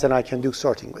modularized, and I can do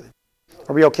sorting with it.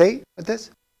 Are we okay with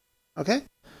this? Okay.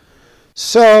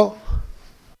 So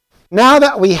now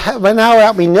that we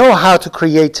know how to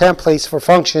create templates for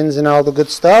functions and all the good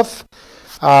stuff,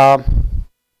 what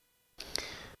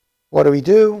do we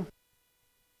do?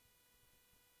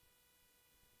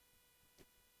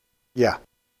 Yeah.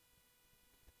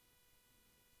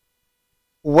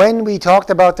 When we talked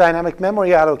about dynamic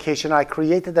memory allocation, I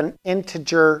created an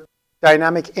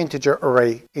dynamic integer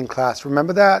array in class.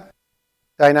 Remember that?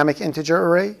 Dynamic integer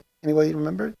array? Anybody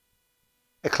remember?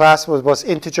 A class was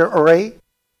integer array.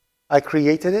 I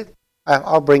created it.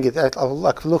 I'll bring it. I'll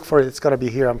look for it. It's going to be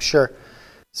here, I'm sure.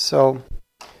 So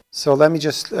let me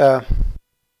just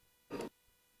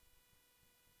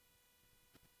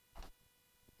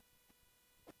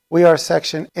We are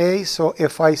section A, so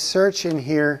if I search in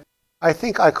here, I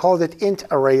think I called it int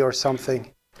array or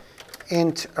something.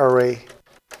 Int array.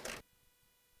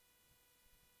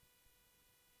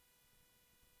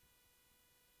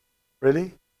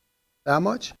 Really? That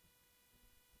much?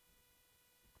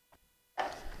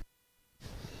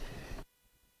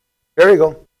 There you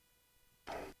go.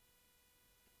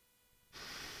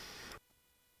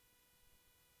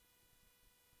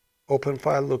 Open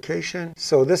file location.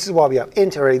 So this is what we have.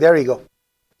 Int array. There you go.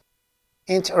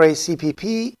 Int array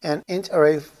CPP and int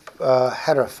array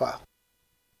header file.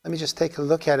 Let me just take a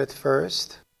look at it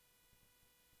first.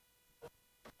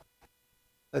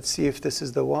 Let's see if this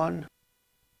is the one.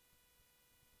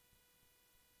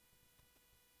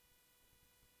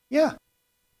 Yeah.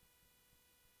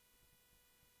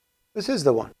 This is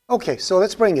the one. Okay, so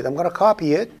let's bring it. I'm going to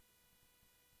copy it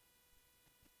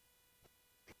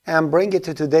and bring it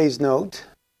to today's note.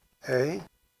 Okay.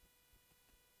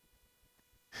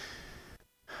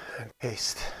 And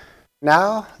paste.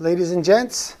 Now, ladies and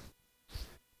gents,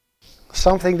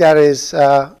 something that is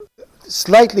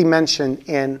slightly mentioned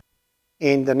in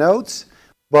the notes,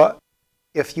 but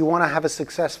if you want to have a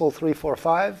successful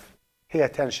 345, pay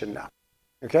attention now.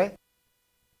 Okay?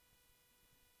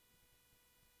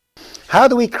 How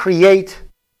do we create,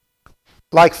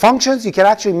 like functions, you can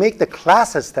actually make the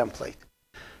classes template.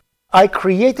 I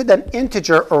created an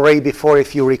integer array before,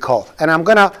 if you recall, and I'm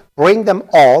going to bring them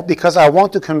all because I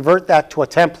want to convert that to a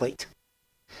template.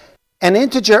 An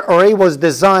integer array was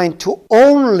designed to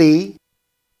only,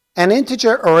 to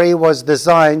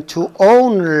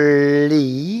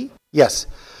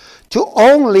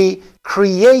only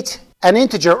create an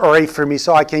integer array for me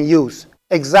so I can use.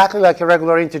 Exactly like a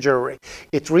regular integer array.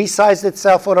 It resized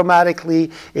itself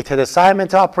automatically. It had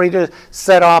assignment operator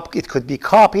set up. It could be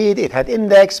copied. It had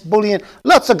index, boolean,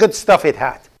 lots of good stuff it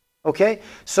had. Okay?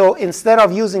 So instead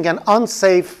of using an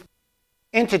unsafe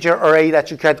integer array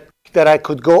that I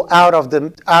could go out of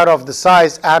the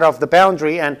size, out of the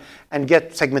boundary and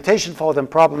get segmentation fault and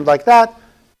problems like that,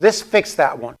 this fixed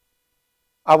that one.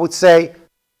 I would say,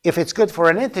 if it's good for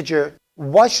an integer,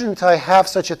 why shouldn't I have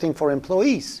such a thing for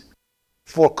employees?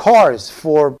 For cars,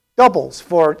 for doubles,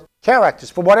 for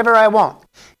characters, for whatever I want.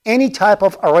 Any type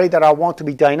of array that I want to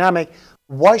be dynamic,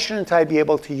 why shouldn't I be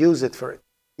able to use it for it?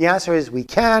 The answer is we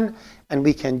can, and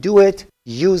we can do it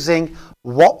using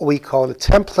what we call a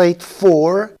template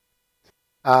for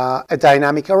a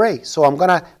dynamic array. So I'm going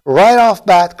to right off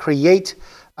bat create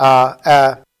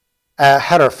a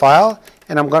header file,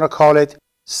 and I'm going to call it,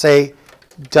 say,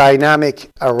 dynamic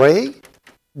array.h.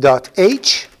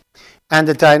 And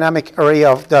the dynamic array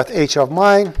of .h of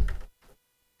mine,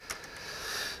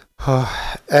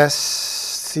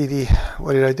 std,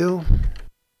 what did I do?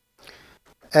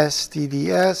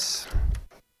 stds,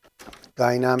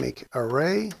 dynamic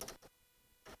array.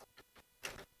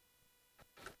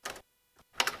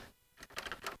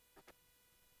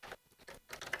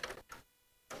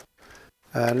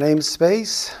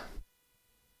 Namespace,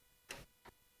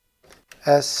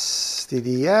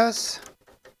 stds.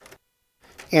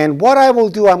 And what I will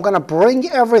do, I'm going to bring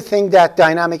everything that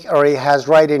dynamic array has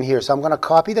right in here. So I'm going to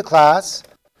copy the class.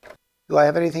 Do I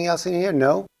have anything else in here?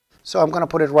 No. So I'm going to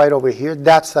put it right over here.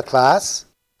 That's the class.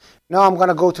 Now I'm going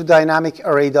to go to dynamic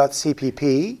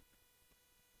array.cpp.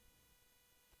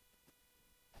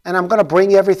 And I'm going to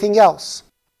bring everything else.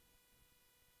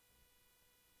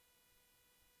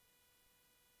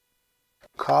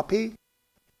 Copy.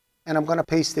 And I'm going to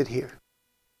paste it here.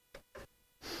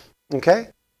 Okay?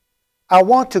 I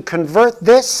want to convert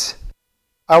this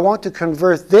to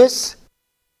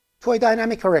a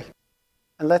dynamic array.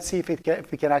 And let's see if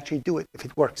we can actually do it, if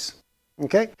it works.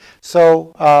 Okay?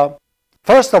 So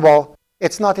first of all,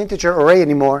 it's not integer array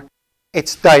anymore.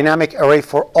 It's dynamic array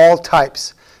for all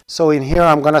types. So in here,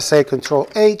 I'm going to say Control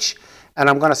H, and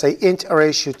I'm going to say int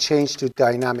array should change to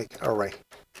dynamic array.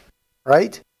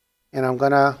 Right? And I'm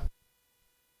going to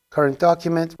current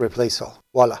document, replace all.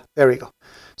 Voila. There we go.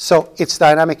 So it's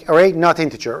dynamic array, not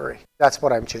integer array. That's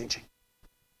what I'm changing.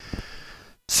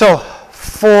 So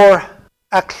for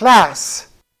a class,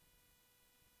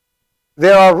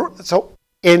 there are, so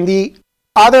in the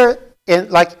other,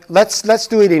 like let's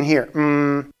do it in here.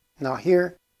 Now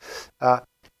here,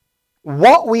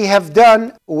 what we have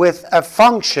done with a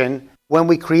function, when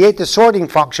we create the sorting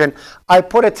function, I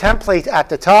put a template at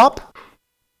the top.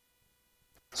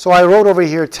 So I wrote over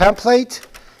here template,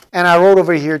 and I wrote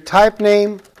over here type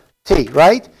name T,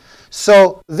 right?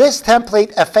 So this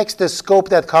template affects the scope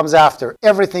that comes after,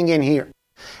 everything in here.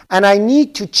 And I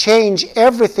need to change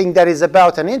everything that is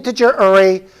about an integer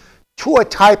array to a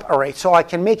type array, so I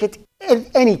can make it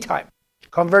any type,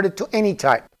 convert it to any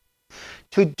type.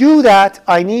 To do that,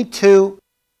 I need to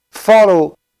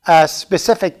follow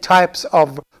specific types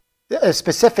of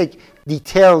specific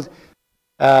detailed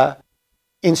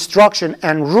instruction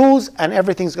and rules, and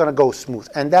everything's going to go smooth.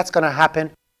 And that's going to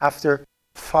happen after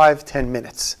 5-10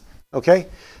 minutes. Okay?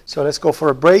 So let's go for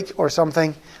a break or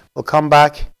something. We'll come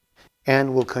back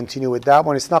and we'll continue with that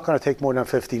one. It's not going to take more than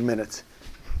 15 minutes.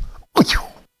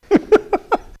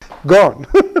 Gone.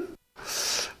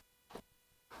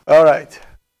 All right.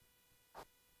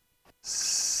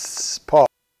 Pause.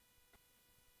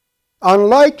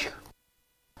 Unlike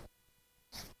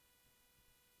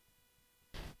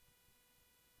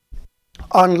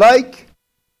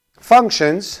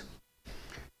functions,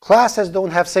 classes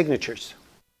don't have signatures.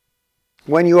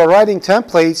 When you are writing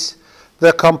templates,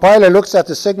 the compiler looks at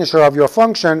the signature of your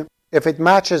function. If it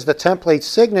matches the template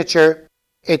signature,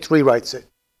 it rewrites it.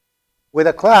 With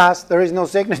a class, there is no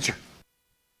signature.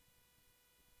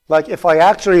 Like if I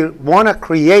actually want to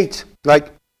create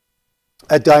like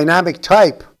a dynamic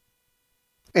type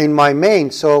in my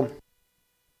main, so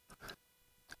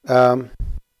let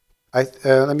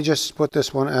me just put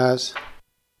this one as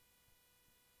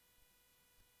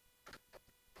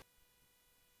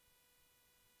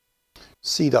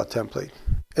C.template,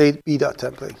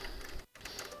 B.template.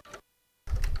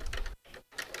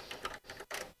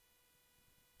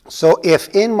 So if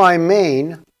in my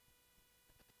main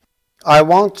I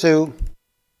want to,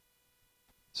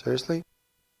 seriously?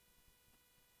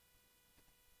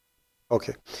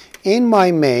 Okay. In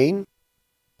my main,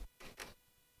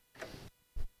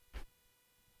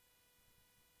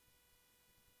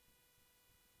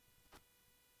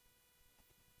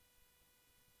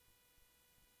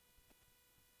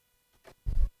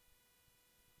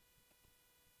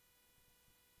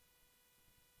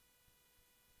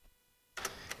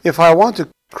 if I want to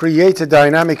create a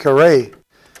dynamic array,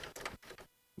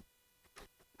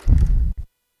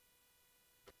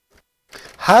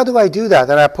 how do I do that?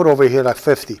 And I put over here like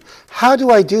 50. How do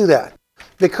I do that?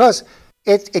 Because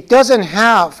it doesn't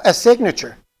have a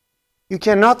signature. You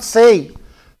cannot say,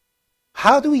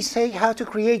 how do we say how to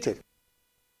create it?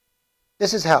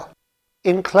 This is how.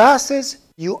 In classes,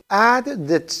 you add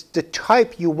the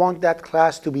type you want that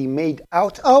class to be made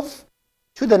out of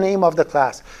to the name of the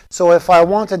class. So if I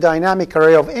want a dynamic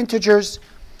array of integers,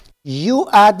 you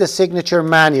add the signature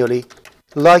manually,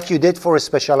 like you did for a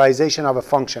specialization of a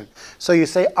function. So you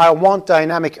say, I want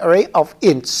dynamic array of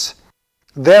ints.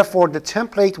 Therefore, the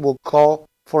template will call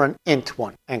for an int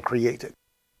one and create it.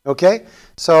 Okay?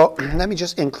 So let me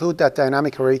just include that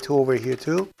dynamic array 2 over here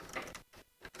too.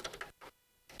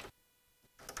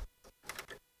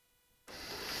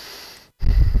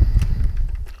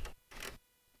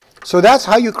 So that's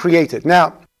how you create it.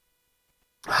 Now,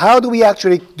 how do we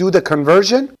actually do the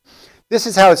conversion? This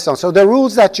is how it's done. So the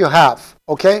rules that you have,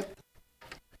 okay?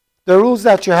 The rules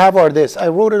that you have are this. I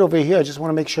wrote it over here. I just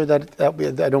want to make sure that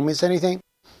I don't miss anything.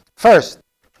 First,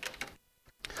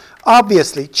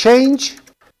 obviously, change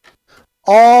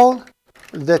all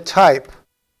the type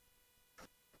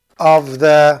of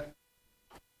the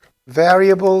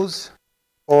variables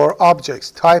or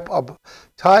objects, type of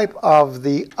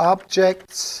the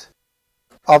objects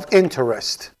of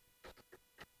interest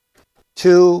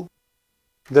to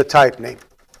the type name.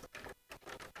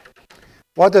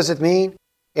 What does it mean?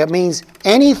 It means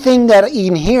anything that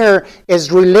in here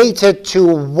is related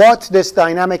to what this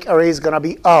dynamic array is going to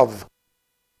be of.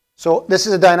 So this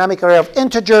is a dynamic array of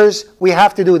integers. We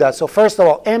have to do that. So first of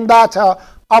all, mdata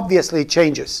obviously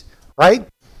changes, right?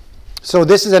 So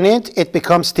this is an int. It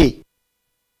becomes t.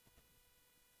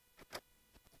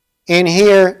 In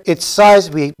here, it's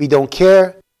size. We don't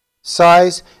care.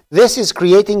 Size. This is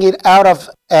creating it out of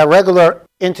a regular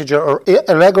integer or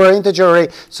a regular integer array.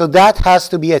 So that has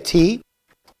to be a t.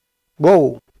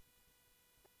 Whoa.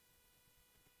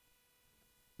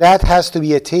 That has to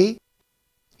be a t.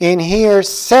 In here,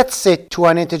 sets it to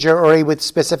an integer array with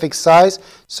specific size.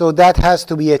 So that has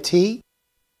to be a t.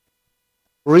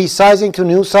 Resizing to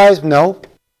new size? No.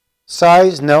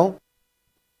 Size? No.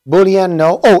 Boolean?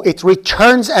 No. Oh, it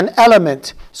returns an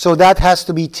element. So that has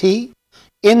to be t.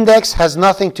 Index has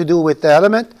nothing to do with the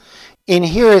element. In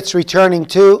here, it's returning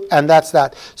 2, and that's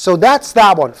that. So that's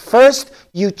that one. First,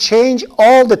 you change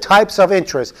all the types of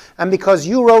interest. And because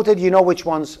you wrote it, you know which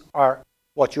ones are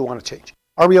what you want to change.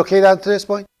 Are we okay down to this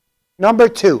point? Number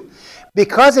 2,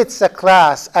 because it's a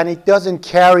class and it doesn't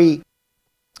carry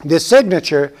the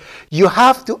signature, you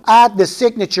have to add the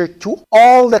signature to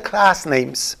all the class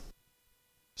names.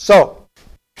 So,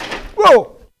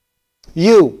 whoa,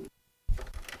 you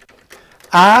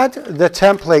add the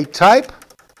template type,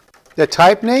 the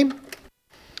type name,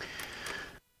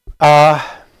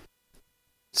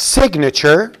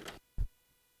 signature,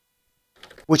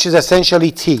 which is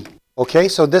essentially T. Okay,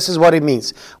 so this is what it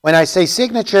means. When I say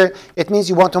signature, it means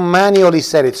you want to manually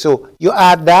set it. So you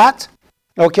add that,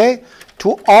 okay,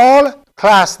 to all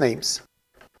class names.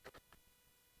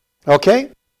 Okay?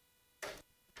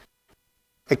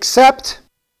 Except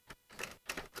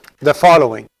the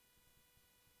following.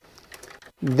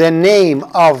 The name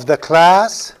of the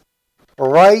class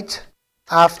right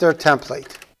after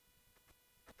template.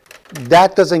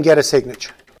 That doesn't get a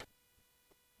signature.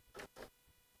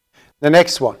 The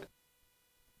next one.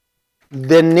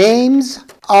 The names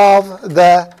of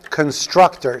the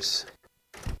constructors.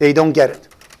 They don't get it.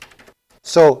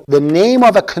 So the name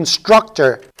of a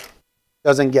constructor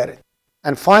doesn't get it.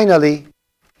 And finally,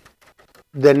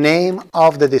 the name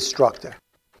of the destructor.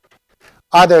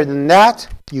 Other than that,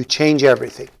 you change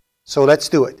everything. So let's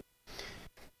do it.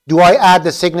 Do I add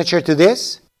the signature to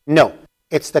this? No.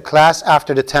 It's the class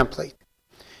after the template.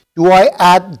 Do I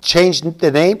change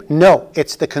the name? No,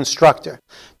 it's the constructor.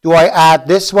 Do I add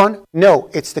this one? No,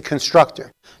 it's the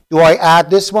constructor. Do I add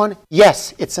this one?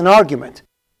 Yes, it's an argument.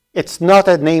 It's not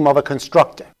a name of a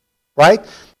constructor, right?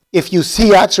 If you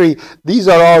see, actually, these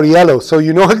are all yellow, so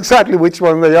you know exactly which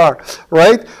one they are,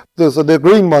 right? Those are the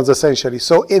green ones, essentially.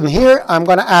 So in here, I'm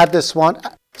going to add this one,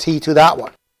 T, to that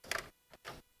one.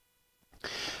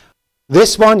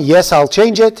 This one, yes, I'll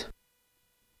change it.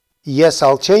 Yes,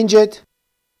 I'll change it.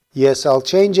 Yes, I'll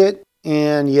change it.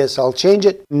 And yes, I'll change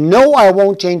it. No, I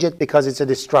won't change it because it's a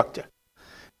destructor.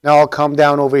 Now I'll come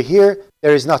down over here.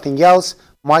 There is nothing else.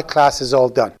 My class is all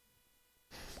done.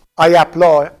 I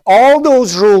apply all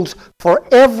those rules for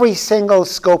every single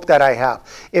scope that I have.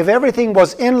 If everything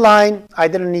was in line, I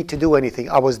didn't need to do anything.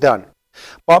 I was done.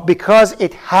 But because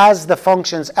it has the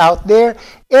functions out there,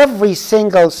 every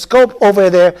single scope over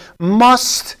there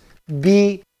must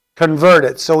be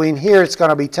converted. So in here, it's going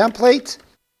to be template,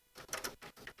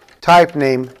 type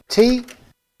name T.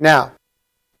 Now,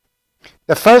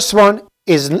 the first one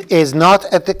is not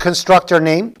at the constructor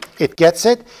name. It gets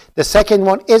it. The second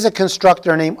one is a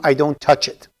constructor name. I don't touch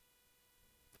it.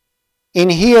 In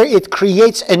here, it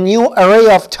creates a new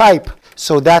array of type.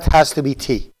 So that has to be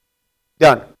T.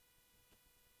 Done.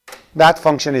 That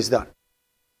function is done.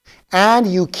 And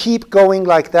you keep going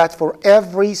like that for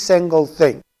every single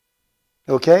thing.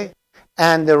 Okay?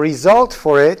 And the result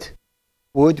for it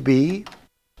would be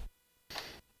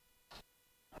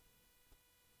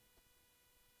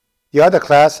the other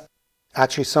class,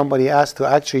 actually somebody asked to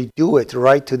actually do it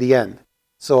right to the end.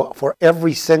 So for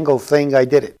every single thing, I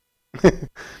did it.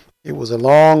 It was a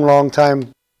long, long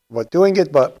time about doing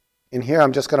it, but in here,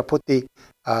 I'm just going to put the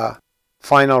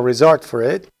final result for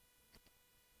it.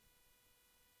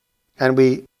 And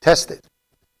we test it.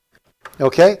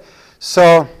 Okay?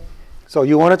 So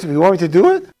you want me to do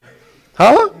it?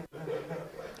 Huh?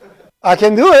 I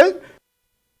can do it.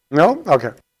 No?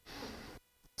 Okay.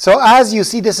 So as you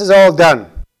see, this is all done.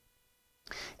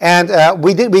 And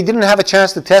we didn't have a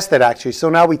chance to test it, actually. So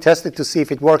now we test it to see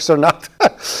if it works or not.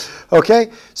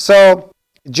 Okay? So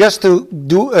just to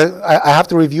do, I have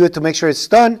to review it to make sure it's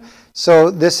done. So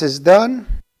this is done.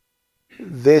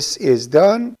 This is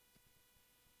done.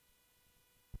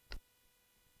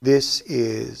 This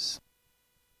is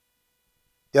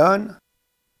done.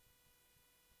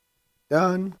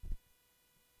 Done.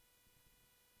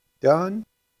 Done.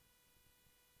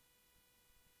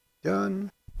 Done.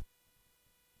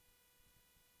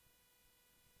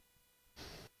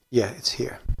 Yeah, it's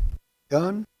here.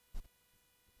 Done.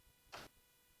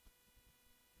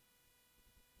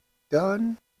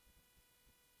 Done.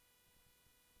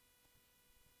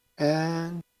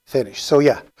 And finish. So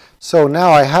yeah. So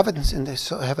now I have it in this.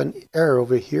 So I have an error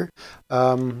over here.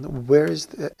 Where is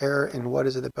the error and what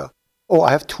is it about? Oh,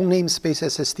 I have two namespace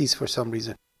SSDs for some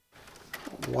reason.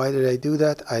 Why did I do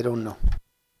that? I don't know.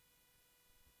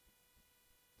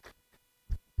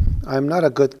 I'm not a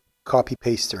good copy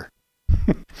paster.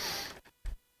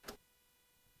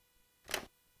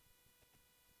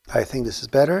 I think this is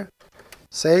better.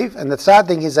 Save. And the sad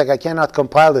thing is, like, I cannot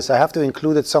compile this. I have to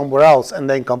include it somewhere else and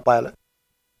then compile it.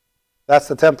 That's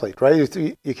the template, right?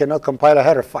 You cannot compile a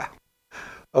header file.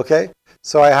 Okay?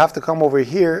 So I have to come over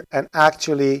here and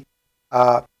actually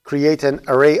create an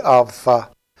array of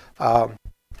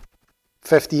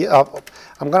 50.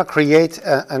 I'm going to create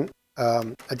a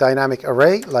dynamic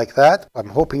array like that. I'm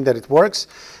hoping that it works.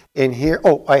 In here,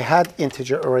 oh, I had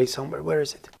integer array somewhere. Where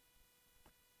is it?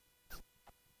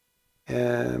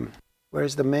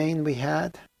 Where's the main we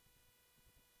had?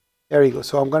 There you go.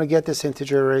 So I'm going to get this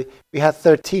integer array. We had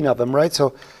 13 of them, right?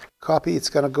 So copy, it's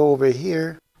going to go over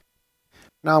here.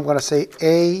 Now I'm going to say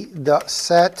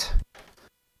a.set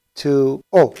to,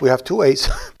 oh, we have two A's.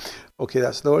 Okay,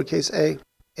 that's lowercase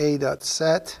a dot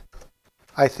set.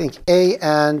 I think A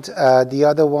and the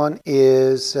other one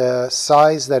is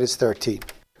size, that is 13,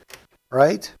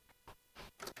 right?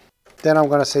 Then I'm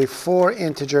going to say for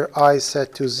integer I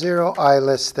set to 0, I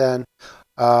less than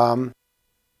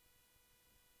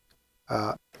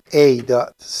A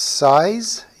dot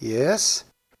size, yes,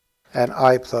 and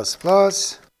I plus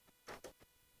plus.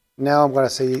 Now I'm going to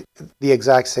say the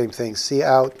exact same thing, C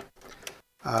out,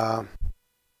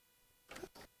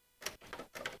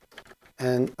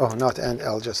 and, oh, not and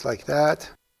L, just like that.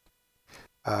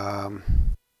 I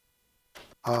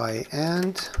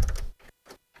and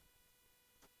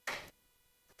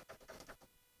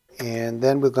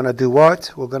then we're going to do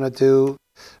what? We're going to do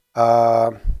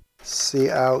C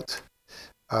out,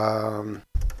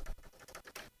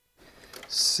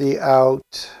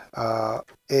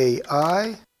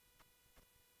 AI,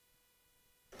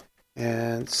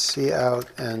 and C out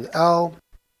and L.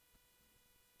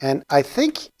 And I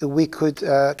think we could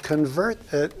convert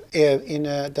in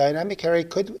a dynamic array.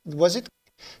 Was it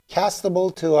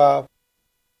castable to?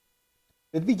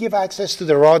 Did we give access to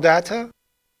the raw data?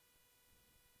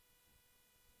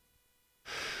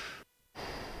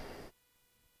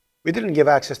 We didn't give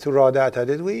access to raw data,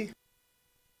 did we?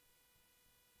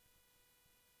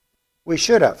 We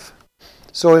should have.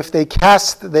 So if they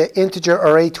cast the integer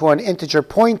array to an integer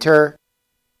pointer,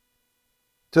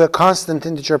 to a constant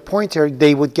integer pointer,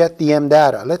 they would get the M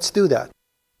data. Let's do that.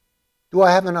 Do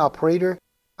I have an operator?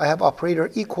 I have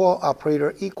operator equal,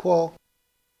 operator equal.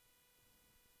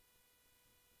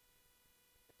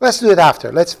 Let's do it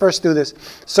after. Let's first do this.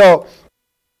 So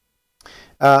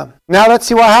now let's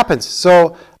see what happens.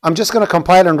 So I'm just going to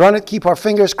compile and run it, keep our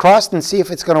fingers crossed, and see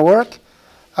if it's going to work.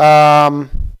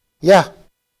 Yeah.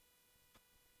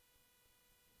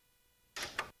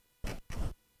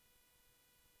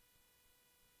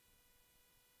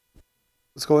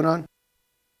 What's going on?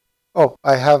 Oh,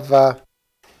 I have,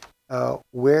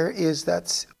 where is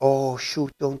that? Oh,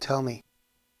 shoot, don't tell me.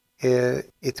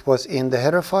 It was in the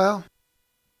header file.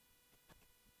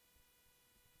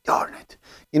 Darn it.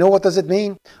 You know what does it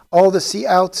mean? All the C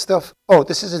out stuff. Oh,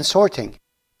 this is in sorting.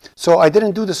 So I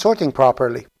didn't do the sorting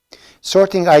properly.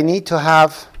 Sorting, I need to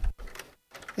have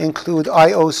include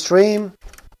IO stream.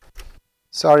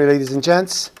 Sorry, ladies and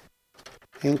gents.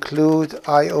 Include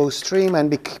IO stream,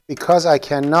 and because I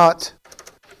cannot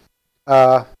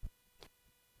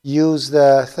use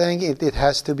the thing, it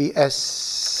has to be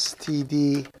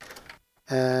std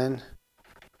and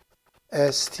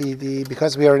std,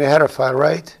 because we are in a header file,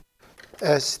 right?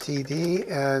 Std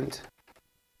and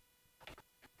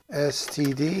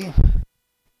std.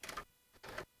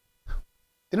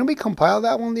 Didn't we compile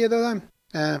that one the other time?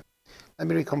 Let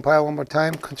me recompile one more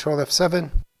time. Control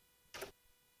F7.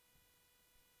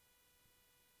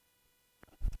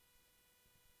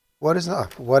 What is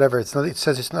not? Whatever. It's not. It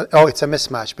says it's not. Oh, it's a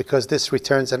mismatch because this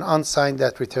returns an unsigned,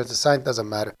 that returns a signed. Doesn't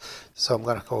matter. So I'm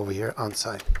gonna go over here,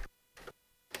 unsigned.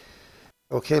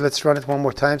 Okay, let's run it one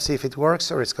more time. See if it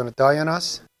works, or it's gonna die on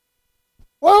us.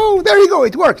 Whoa! There you go.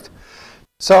 It worked.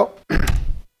 So,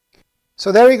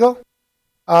 so there you go.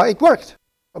 It worked.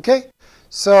 Okay.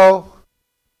 So,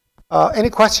 any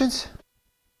questions?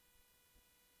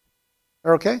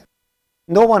 Okay.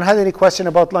 No one had any question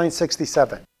about line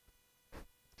 67.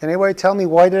 Can anybody tell me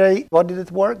why did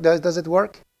it work? Does it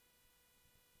work?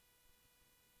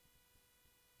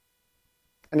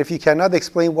 And if you cannot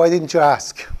explain, why didn't you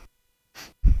ask?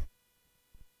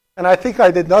 And I think I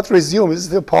did not resume. Is it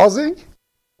still pausing?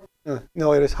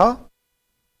 No, it is, huh?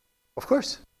 Of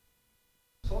course.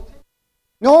 Sorting?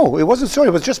 No, it wasn't sorting.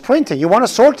 It was just printing. You want to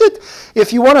sort it?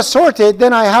 If you want to sort it,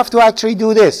 then I have to actually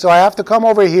do this. So I have to come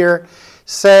over here,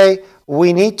 say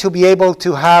we need to be able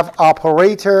to have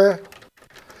operator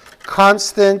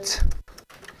constant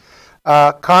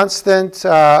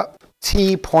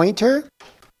t pointer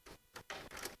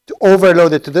to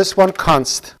overload it to this one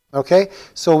const. Okay,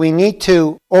 so we need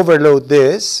to overload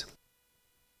this.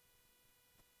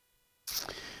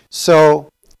 So,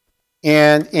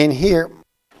 and in here,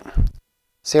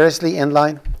 seriously,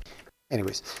 inline.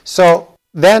 Anyways, so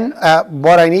then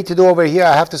what I need to do over here,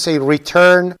 I have to say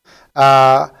return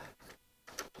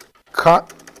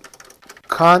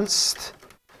const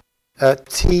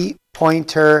t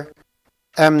pointer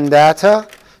m data.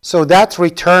 So that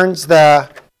returns the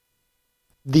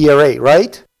array,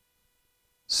 right?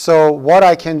 So what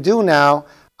I can do now,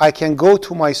 I can go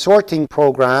to my sorting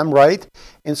program, right?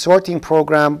 In sorting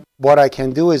program, what I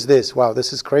can do is this. Wow,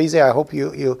 this is crazy. I hope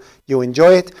you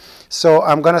enjoy it. So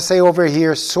I'm going to say over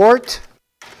here, sort.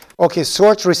 Okay,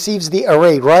 sort receives the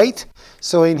array, right?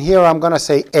 So in here, I'm going to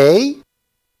say A.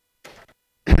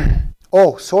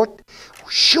 Oh, sort.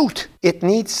 Shoot! It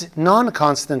needs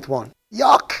non-constant one.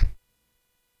 Yuck!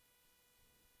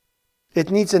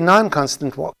 It needs a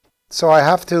non-constant one. So I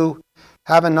have to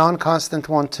have a non-constant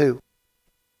one too.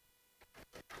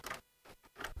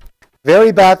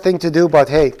 Very bad thing to do, but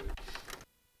hey.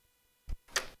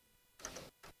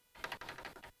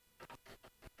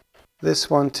 This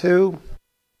one too.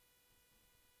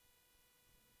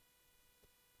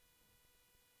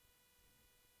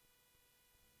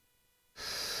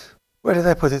 Where did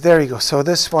I put it? There you go. So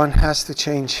this one has to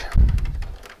change.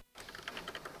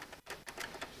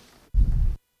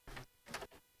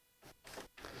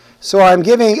 So I'm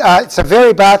giving, it's a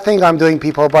very bad thing I'm doing,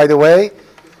 people, by the way.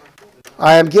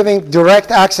 I am giving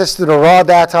direct access to the raw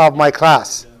data of my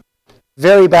class.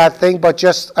 Very bad thing, but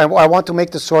just, I want to make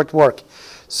the sort work.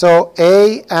 So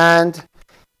A and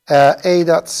A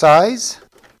dot size.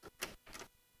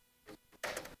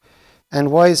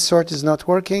 And why sort is not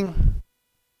working?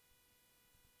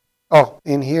 Oh,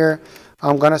 in here,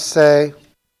 I'm going to say,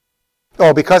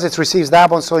 oh, because it receives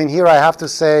that one, so in here I have to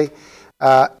say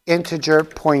integer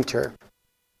pointer.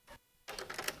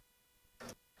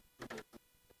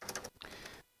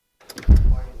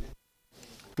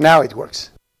 Now it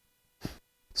works.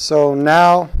 So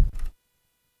now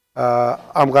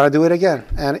I'm going to do it again.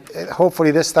 And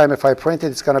hopefully this time if I print it,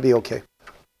 it's going to be okay.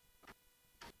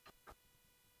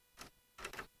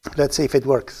 Let's see if it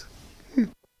works.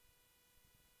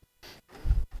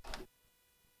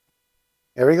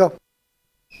 There we go.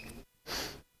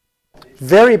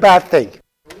 Very bad thing.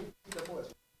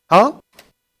 Huh?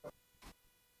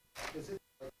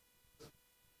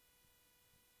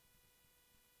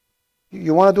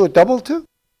 You want to do a double too?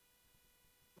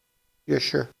 You're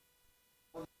sure?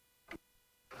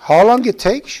 How long it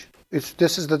takes?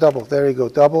 This is the double. There you go.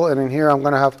 Double. And in here I'm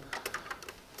going to have,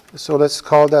 so let's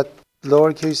call that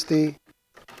lowercase d.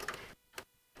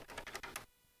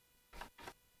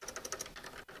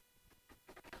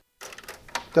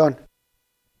 Done.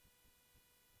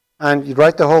 And you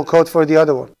write the whole code for the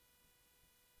other one.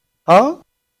 Huh?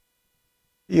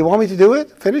 You want me to do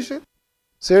it? Finish it?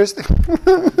 Seriously?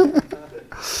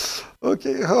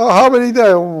 Okay. How many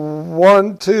there?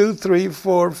 1, 2, 3,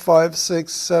 4, 5,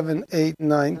 6, 7, 8,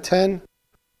 9, 10.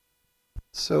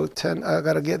 So 10. I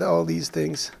got to get all these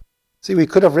things. See, we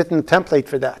could have written a template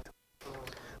for that.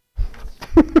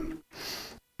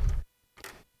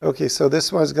 Okay, so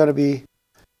this one's going to be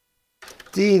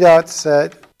d dot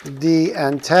set d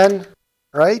and 10,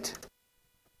 right?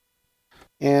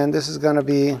 And this is going to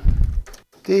be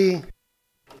d,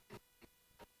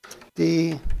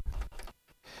 d,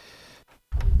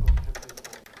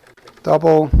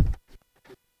 double,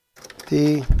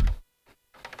 d,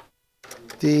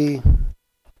 d,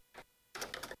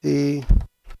 d,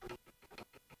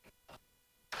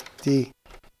 d.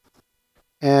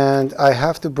 And I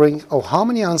have to bring, oh, how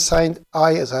many unsigned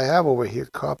i's I have over here?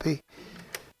 Copy.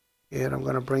 And I'm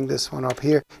going to bring this one up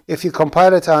here. If you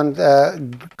compile it on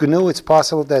GNU, it's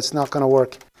possible that's not going to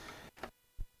work.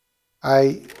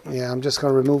 I'm just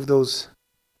going to remove those.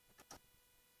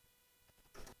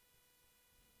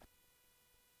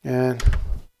 And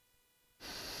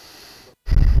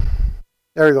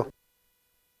there we go.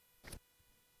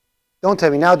 Don't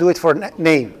tell me. Now do it for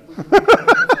name.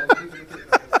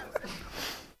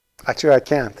 Actually, I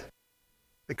can't,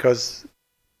 because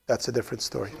that's a different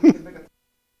story.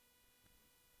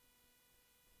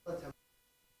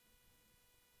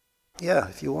 Yeah,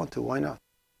 if you want to, why not?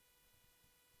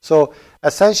 So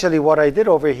essentially what I did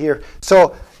over here,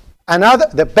 so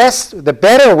the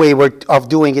better way of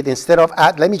doing it, instead of,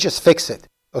 let me just fix it.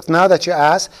 Look, now that you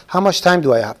ask, how much time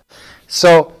do I have?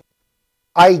 So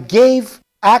I gave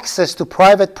access to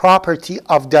private property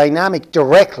of dynamic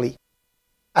directly.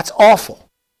 That's awful.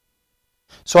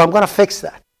 So I'm going to fix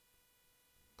that.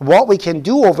 What we can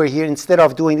do over here, instead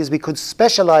of doing this, we could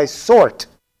specialize sort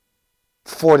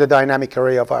for the dynamic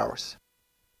array of ours.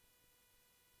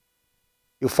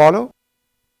 You follow?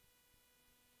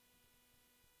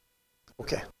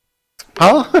 Okay.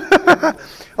 Huh?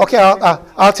 Okay,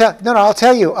 I'll tell. No, I'll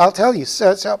tell you. I'll tell you.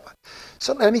 So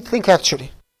let me think.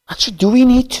 Actually, do we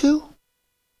need to?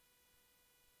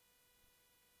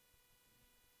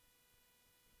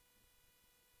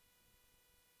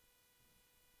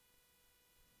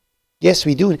 Yes,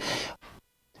 we do.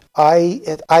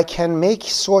 I can make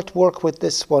sort work with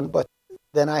this one, but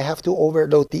then I have to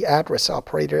overload the address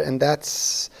operator, and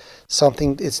that's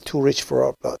something that's too rich for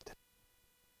our blood.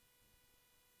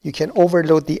 You can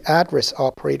overload the address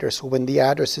operator, so when the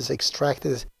address is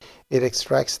extracted, it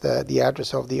extracts the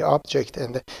address of the object.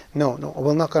 And no,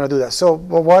 we're not going to do that. So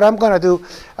what I'm going to do,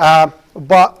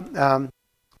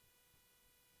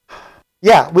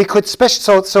 Yeah, we could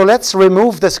so let's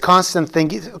remove this constant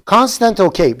thing. Constant,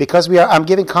 okay, because I'm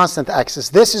giving constant access.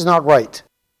 This is not right.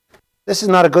 This is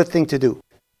not a good thing to do.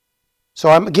 So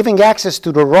I'm giving access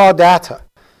to the raw data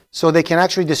so they can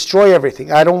actually destroy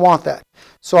everything. I don't want that.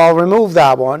 So I'll remove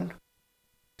that one.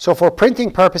 So for printing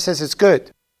purposes, it's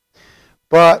good.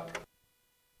 But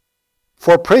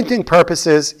for printing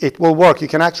purposes, it will work. You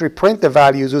can actually print the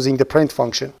values using the print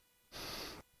function.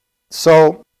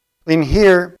 So in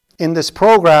here, in this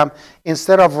program,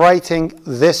 instead of writing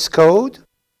this code,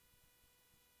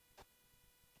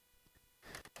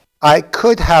 I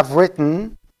could have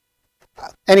written,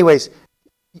 anyways,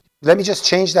 let me just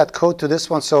change that code to this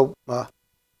one. So,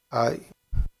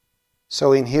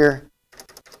 so in here,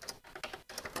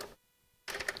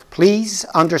 please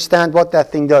understand what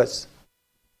that thing does.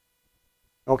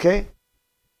 Okay?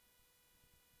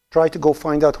 Try to go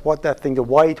find out what that thing does,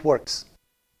 why it works.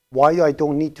 Why I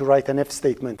don't need to write an if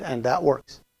statement and that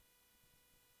works.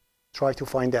 Try to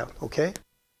find out, okay?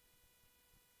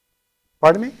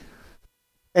 Pardon me?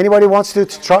 Anybody wants to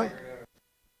try?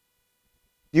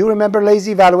 Do you remember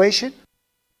lazy evaluation?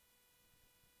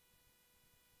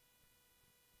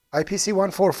 IPC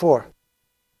 144.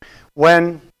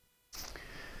 When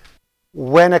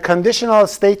a conditional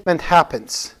statement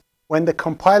happens, when the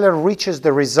compiler reaches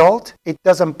the result, it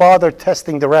doesn't bother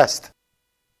testing the rest.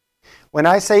 When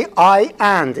I say I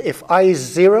and, if I is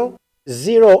 0,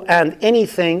 0 and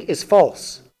anything is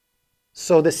false.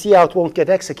 So the cout won't get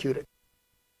executed.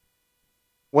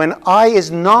 When I is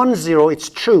non-zero, it's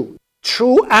true.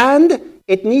 True and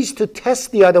it needs to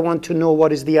test the other one to know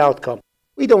what is the outcome.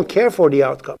 We don't care for the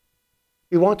outcome.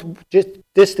 We want just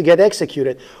this to get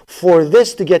executed. For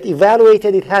this to get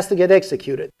evaluated, it has to get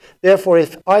executed. Therefore,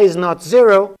 if I is not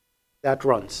 0, that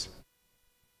runs.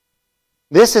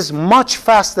 This is much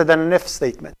faster than an if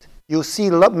statement. You see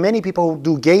many people who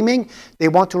do gaming, they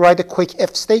want to write a quick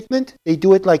if statement. They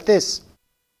do it like this.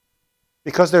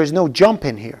 Because there is no jump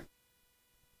in here.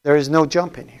 There is no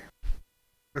jump in here.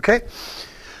 Okay?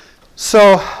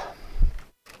 So,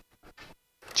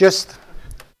 just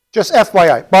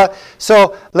FYI. But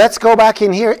so let's go back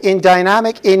in here. In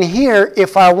dynamic, in here,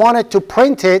 if I wanted to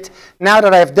print it, now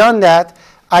that I've done that,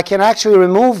 I can actually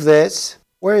remove this.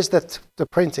 Where is the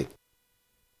printing?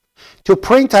 To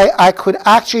print, I could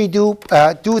actually do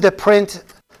the print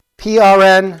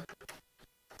prn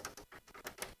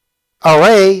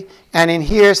array, and in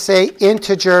here say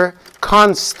integer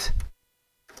const.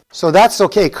 So that's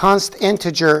okay, const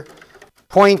integer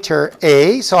pointer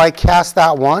a. So I cast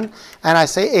that one, and I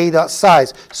say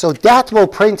a.size. So that will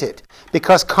print it,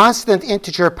 because constant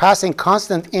integer passing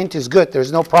constant int is good.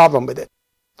 There's no problem with it.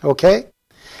 Okay?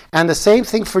 And the same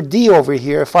thing for d over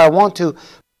here. If I want to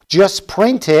just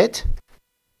print it,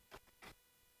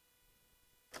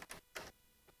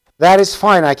 that is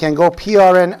fine. I can go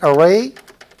prn array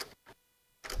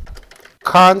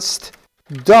const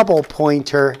double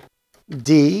pointer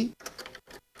d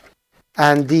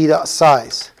and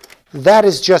d.size. That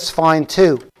is just fine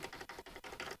too.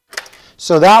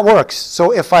 So that works.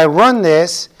 So if I run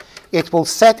this, it will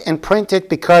set and print it,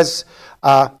 because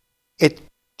I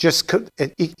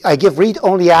give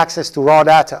read-only access to raw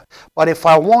data. But if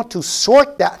I want to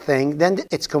sort that thing, then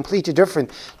it's completely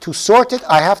different. To sort it,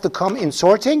 I have to come in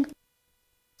sorting.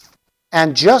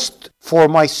 And just for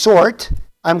my sort,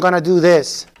 I'm going to do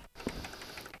this.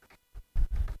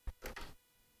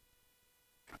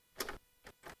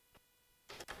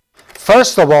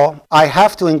 First of all, I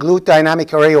have to include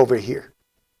dynamic array over here.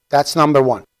 That's number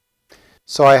one.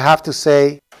 So I have to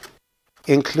say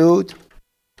include,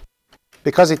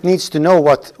 because it needs to know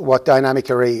what dynamic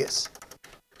array is.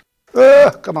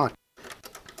 Come on.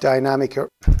 Dynamic array.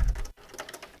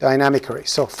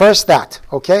 So first that,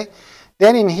 okay?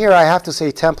 Then in here I have to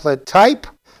say template type.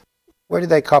 Where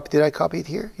did I copy? Did I copy it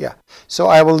here? Yeah. So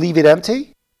I will leave it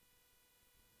empty.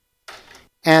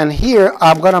 And here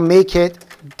I'm going to make it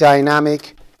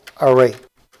dynamic array.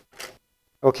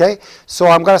 Okay? So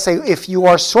I'm going to say if you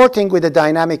are sorting with a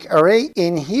dynamic array,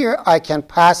 in here I can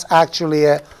pass actually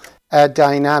a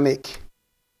dynamic.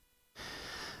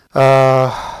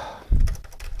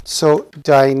 So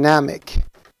dynamic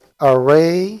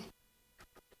array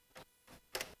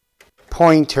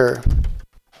pointer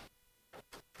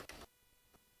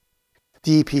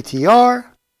dptr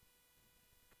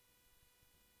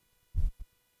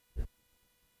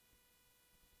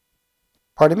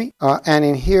pardon me, and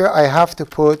in here I have to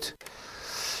put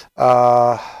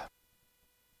wow,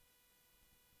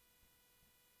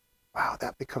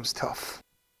 that becomes tough.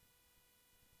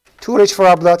 Too rich for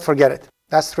our blood, forget it.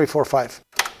 That's 345.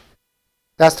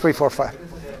 That's 345.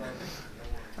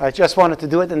 I just wanted to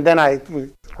do it, and then I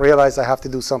realized I have to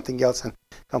do something else and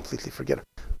completely forget it.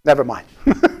 Never mind.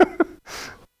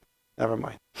 Never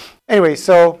mind. Anyway,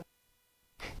 so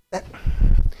that,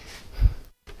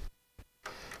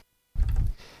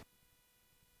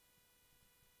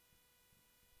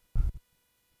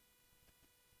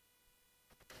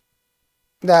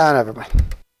 nah, never mind.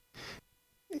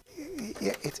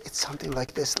 Yeah, it's something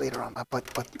like this later on,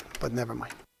 but never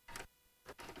mind.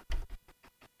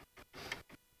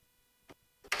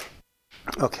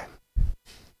 Okay.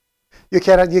 You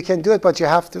can do it, but you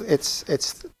have to. It's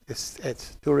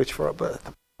too rich for a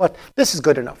but this is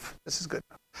good enough. This is good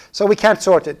enough. So we can't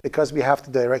sort it because we have to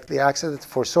directly access it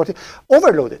for sorting.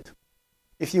 Overload it.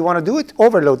 If you want to do it,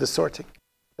 overload the sorting.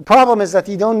 The problem is that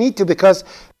you don't need to because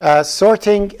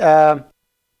sorting,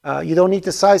 you don't need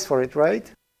the size for it, right?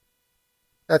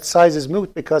 That size is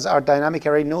moot because our dynamic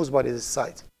array knows what is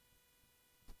size.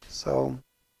 So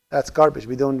that's garbage.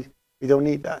 We don't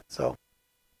need that. So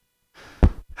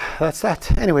that's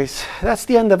that. Anyways, that's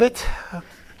the end of it.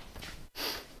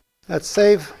 Let's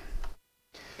save.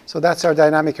 So that's our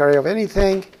dynamic array of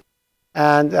anything.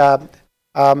 And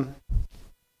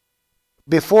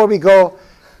before we go,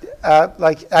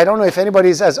 like I don't know if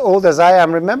anybody's as old as I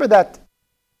am. Remember that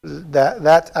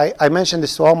I mentioned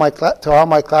this to all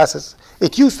my classes.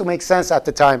 It used to make sense at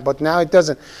the time, but now it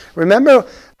doesn't. Remember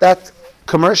that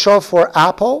commercial for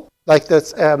Apple, like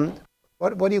this.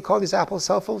 What do you call these Apple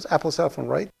cell phones? Apple cell phone,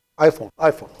 right?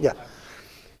 iPhone. Yeah.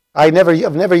 I've never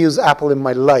used Apple in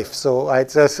my life, so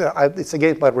it's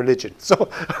against my religion. So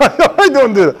I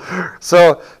don't do that.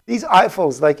 So these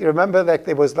iPhones, like remember, like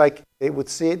they would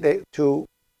say to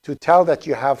tell that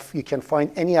you can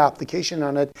find any application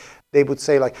on it. They would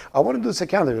say like, I want to do this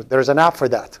account. There's an app for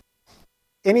that.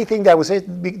 Anything that would say,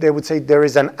 they would say there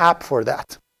is an app for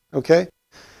that. Okay,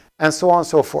 and so on and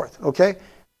so forth. Okay,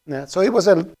 yeah, so it was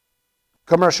a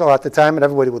commercial at the time, and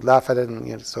everybody would laugh at it.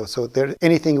 And so there,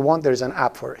 anything you want, there's an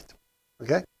app for it.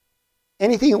 Okay,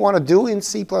 anything you want to do in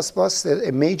C++,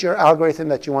 a major algorithm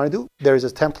that you want to do, there is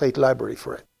a template library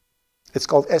for it. It's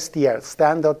called STL,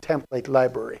 Standard Template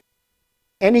Library.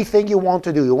 Anything you want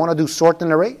to do, you want to do sort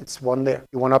an array, it's one there.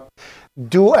 You want to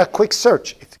do a quick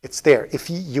search, it's there.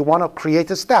 If you want to create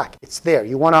a stack, it's there.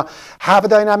 You want to have a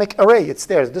dynamic array, it's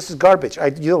there. This is garbage.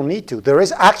 You don't need to. There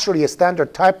is actually a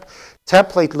standard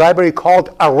template library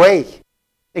called array,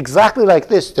 exactly like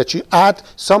this, that you add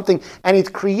something and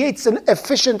it creates an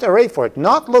efficient array for it.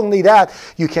 Not only that,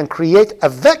 you can create a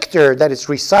vector that is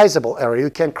resizable array. You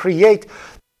can create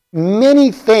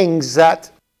many things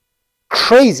that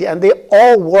crazy, and they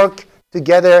all work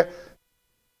together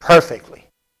perfectly.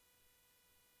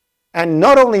 And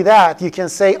not only that, you can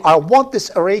say, I want this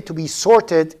array to be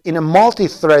sorted in a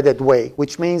multi-threaded way,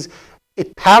 which means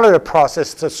it parallel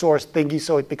processes the source thingy,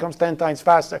 so it becomes 10 times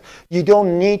faster. You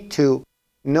don't need to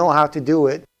know how to do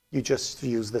it. You just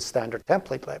use the standard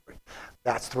template library.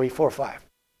 That's 345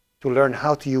 to learn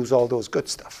how to use all those good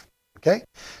stuff. Okay?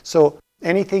 So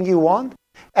anything you want.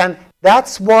 And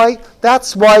that's why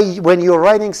when you're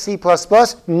writing C++,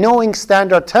 knowing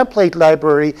standard template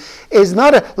library is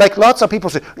not like lots of people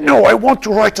say, no, I want to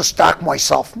write a stack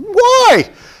myself. Why?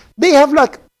 They have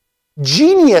like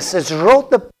geniuses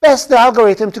wrote the best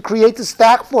algorithm to create a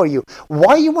stack for you.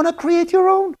 Why you want to create your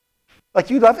own? Like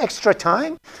you have extra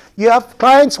time. You have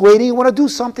clients waiting. You want to do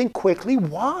something quickly.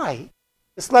 Why?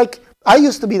 It's like I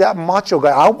used to be that macho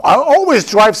guy. I always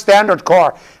drive standard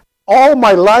car. All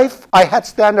my life, I had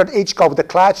standard H car with the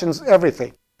clutch and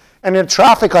everything. And in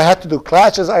traffic, I had to do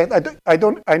clutches. I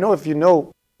know if you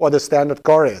know what a standard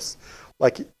car is.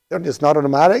 Like, it's not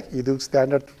automatic. You do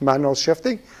standard manual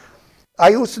shifting. I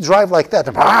used to drive like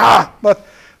that.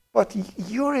 But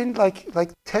you're in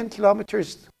like 10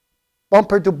 kilometers,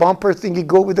 bumper to bumper thing. You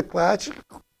go with the clutch.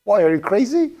 Why, are you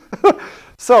crazy?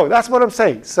 So that's what I'm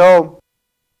saying. So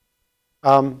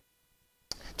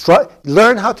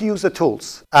learn how to use the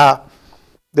tools.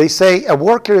 They say a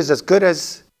worker is as good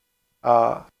as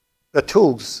the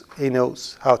tools he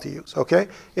knows how to use. Okay,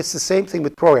 it's the same thing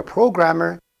with programming. A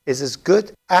programmer is as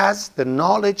good as the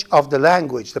knowledge of the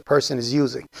language the person is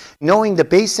using. Knowing the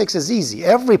basics is easy.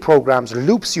 Every program's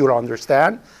loops you'll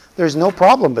understand. There's no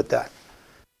problem with that.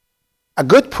 A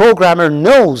good programmer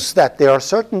knows that there are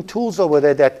certain tools over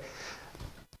there that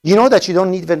you know that you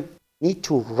don't even need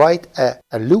to write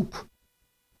a loop.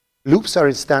 Loops are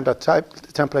in standard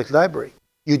template library.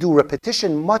 You do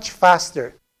repetition much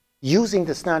faster using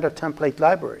the standard template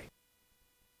library.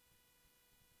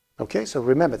 Okay, so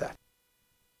remember that.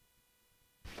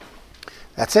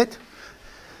 That's it.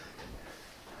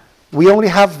 We only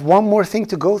have one more thing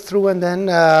to go through and then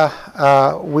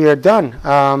we are done.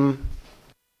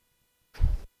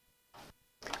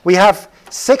 We have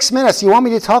 6 minutes. You want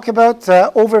me to talk about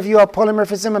overview of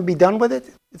polymorphism and be done with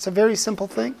it? It's a very simple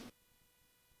thing.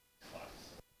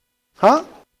 Huh?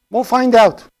 We'll find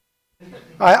out.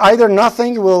 Either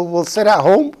nothing, we'll sit at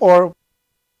home, or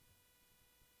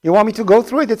you want me to go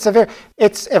through it? It's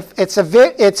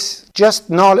just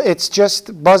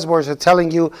buzzwords are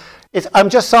telling you. I'm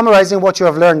just summarizing what you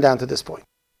have learned down to this point.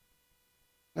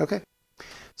 Okay.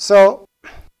 So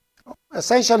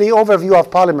essentially, overview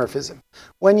of polymorphism.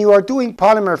 When you are doing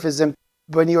polymorphism,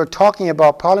 when you are talking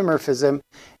about polymorphism,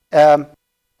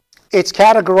 it's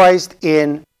categorized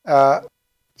in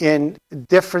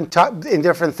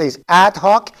different things: ad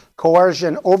hoc,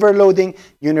 coercion, overloading,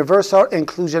 universal,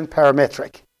 inclusion,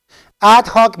 parametric. Ad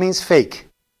hoc means fake.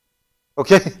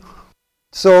 Okay?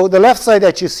 So the left side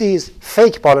that you see is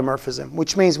fake polymorphism,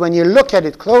 which means when you look at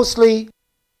it closely,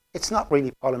 it's not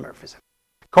really polymorphism.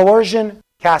 Coercion,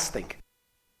 casting.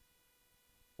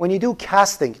 When you do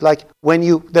casting, like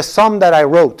the sum that I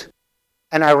wrote,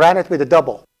 and I ran it with a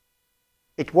double,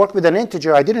 it worked with an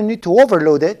integer. I didn't need to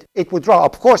overload it. It would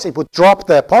drop. Of course, it would drop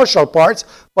the partial parts,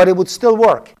 but it would still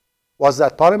work. Was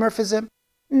that polymorphism?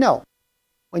 No.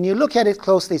 When you look at it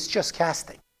closely, it's just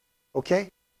casting. Okay?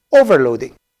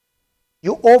 Overloading.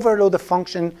 You overload a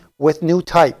function with new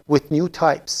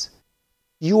types.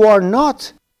 You are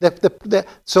not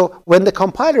so when the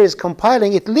compiler is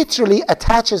compiling, it literally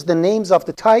attaches the names of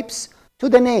the types to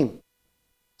the name.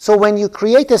 So when you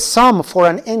create a sum for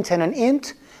an int and an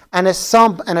int, and a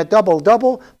sum and a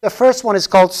double-double, the first one is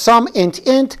called sum int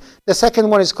int, the second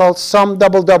one is called sum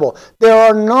double-double. They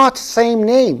are not same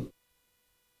name.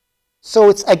 So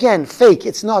it's, again, fake.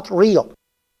 It's not real.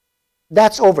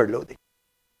 That's overloading.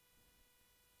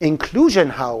 Inclusion,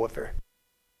 however,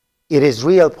 it is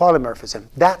real polymorphism.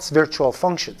 That's virtual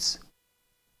functions.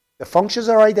 The functions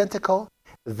are identical.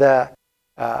 The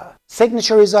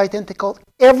signature is identical.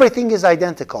 Everything is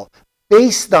identical.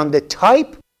 Based on the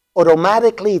type,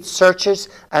 automatically it searches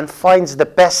and finds the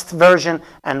best version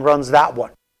and runs that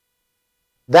one.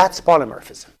 That's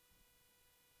polymorphism.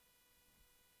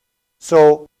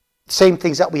 So same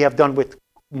things that we have done with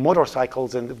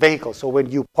motorcycles and vehicles. So when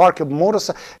you park a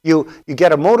motorcycle, you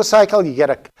get a motorcycle, you get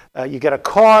a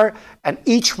car, and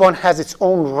each one has its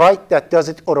own right that does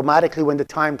it automatically when the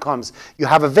time comes. You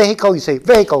have a vehicle, you say,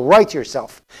 vehicle, write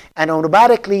yourself. And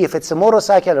automatically, if it's a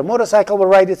motorcycle will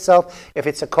write itself. If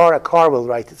it's a car will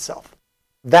write itself.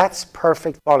 That's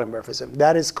perfect polymorphism.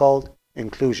 That is called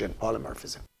inclusion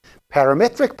polymorphism.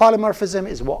 Parametric polymorphism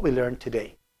is what we learned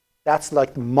today. That's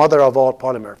like the mother of all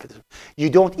polymorphism. You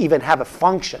don't even have a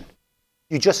function.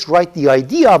 You just write the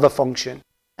idea of a function,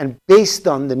 and based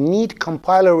on the need,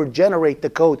 compiler will generate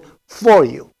the code for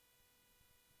you.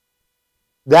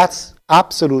 That's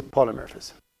absolute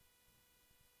polymorphism.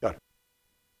 Done.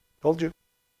 Told you.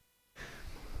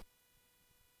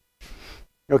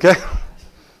 Okay?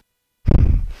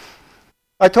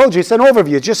 I told you, it's an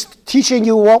overview, just teaching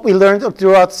you what we learned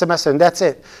throughout the semester, and that's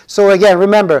it. So again,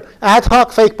 remember, ad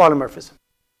hoc, fake polymorphism.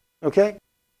 Okay?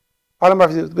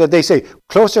 Polymorphism, they say,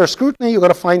 closer scrutiny, you're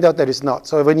going to find out that it's not.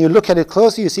 So when you look at it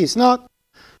closely, you see it's not.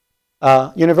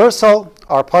 Universal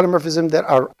are polymorphism that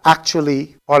are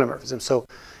actually polymorphism. So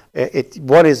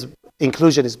what is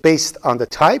inclusion is based on the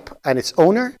type and its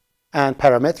owner, and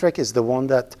parametric is the one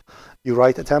that you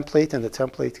write a template, and the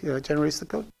template generates the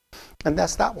code. And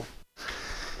that's that one.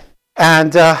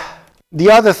 And the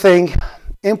other thing,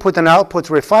 input and output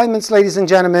refinements, ladies and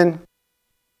gentlemen.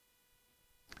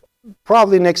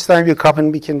 Probably next time you come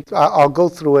and I'll go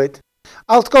through it.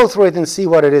 I'll go through it and see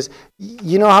what it is.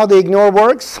 You know how the ignore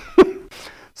works?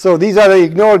 So these are the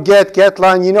ignore, get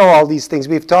line. You know all these things.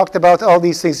 We've talked about all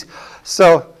these things.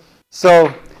 So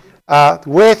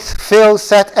width, fill,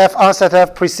 set f, onset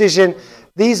f, precision.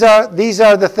 These are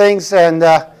the things, and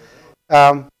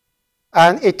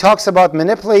it talks about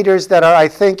manipulators that are, I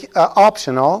think,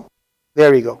 optional.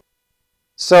 There you go.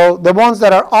 So the ones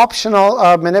that are optional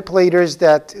are manipulators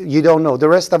that you don't know. The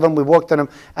rest of them, we worked on them.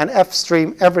 And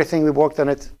F-stream, everything, we worked on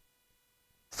it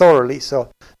thoroughly. So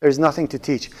there's nothing to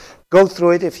teach. Go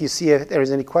through it. If you see if there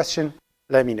is any question,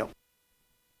 let me know.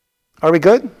 Are we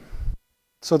good?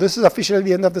 So this is officially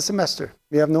the end of the semester.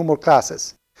 We have no more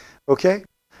classes. Okay?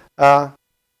 Yeah,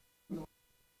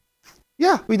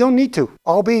 we don't need to.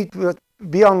 I'll be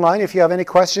online if you have any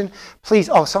question. Please,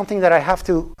 something that I have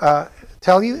to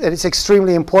tell you that is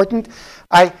extremely important.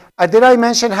 Did I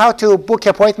mention how to book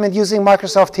appointment using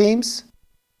Microsoft Teams?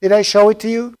 Did I show it to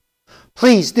you?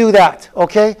 Please do that,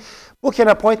 okay? Book an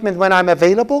appointment when I'm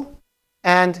available,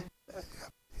 and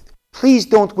please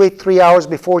don't wait 3 hours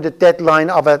before the deadline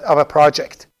of a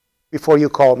project before you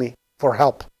call me for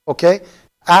help, okay?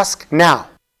 Ask now.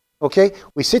 Okay?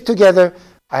 We sit together.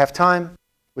 I have time.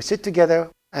 We sit together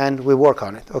and we work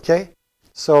on it. Okay?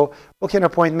 So book an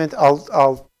appointment.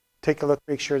 I'll take a look,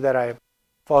 make sure that I'm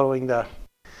following the.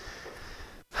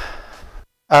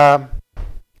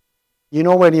 You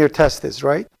know when your test is,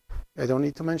 right? I don't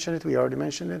need to mention it. We already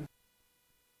mentioned it.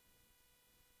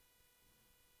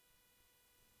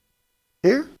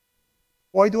 Here?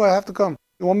 Why do I have to come?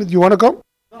 You want to come?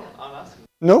 No, I'm asking.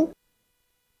 No?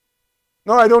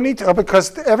 No, I don't need to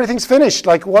because everything's finished.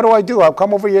 Like, what do? I'll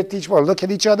come over here, teach. Well, look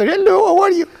at each other. Hello, how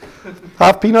are you?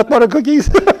 Have peanut butter cookies.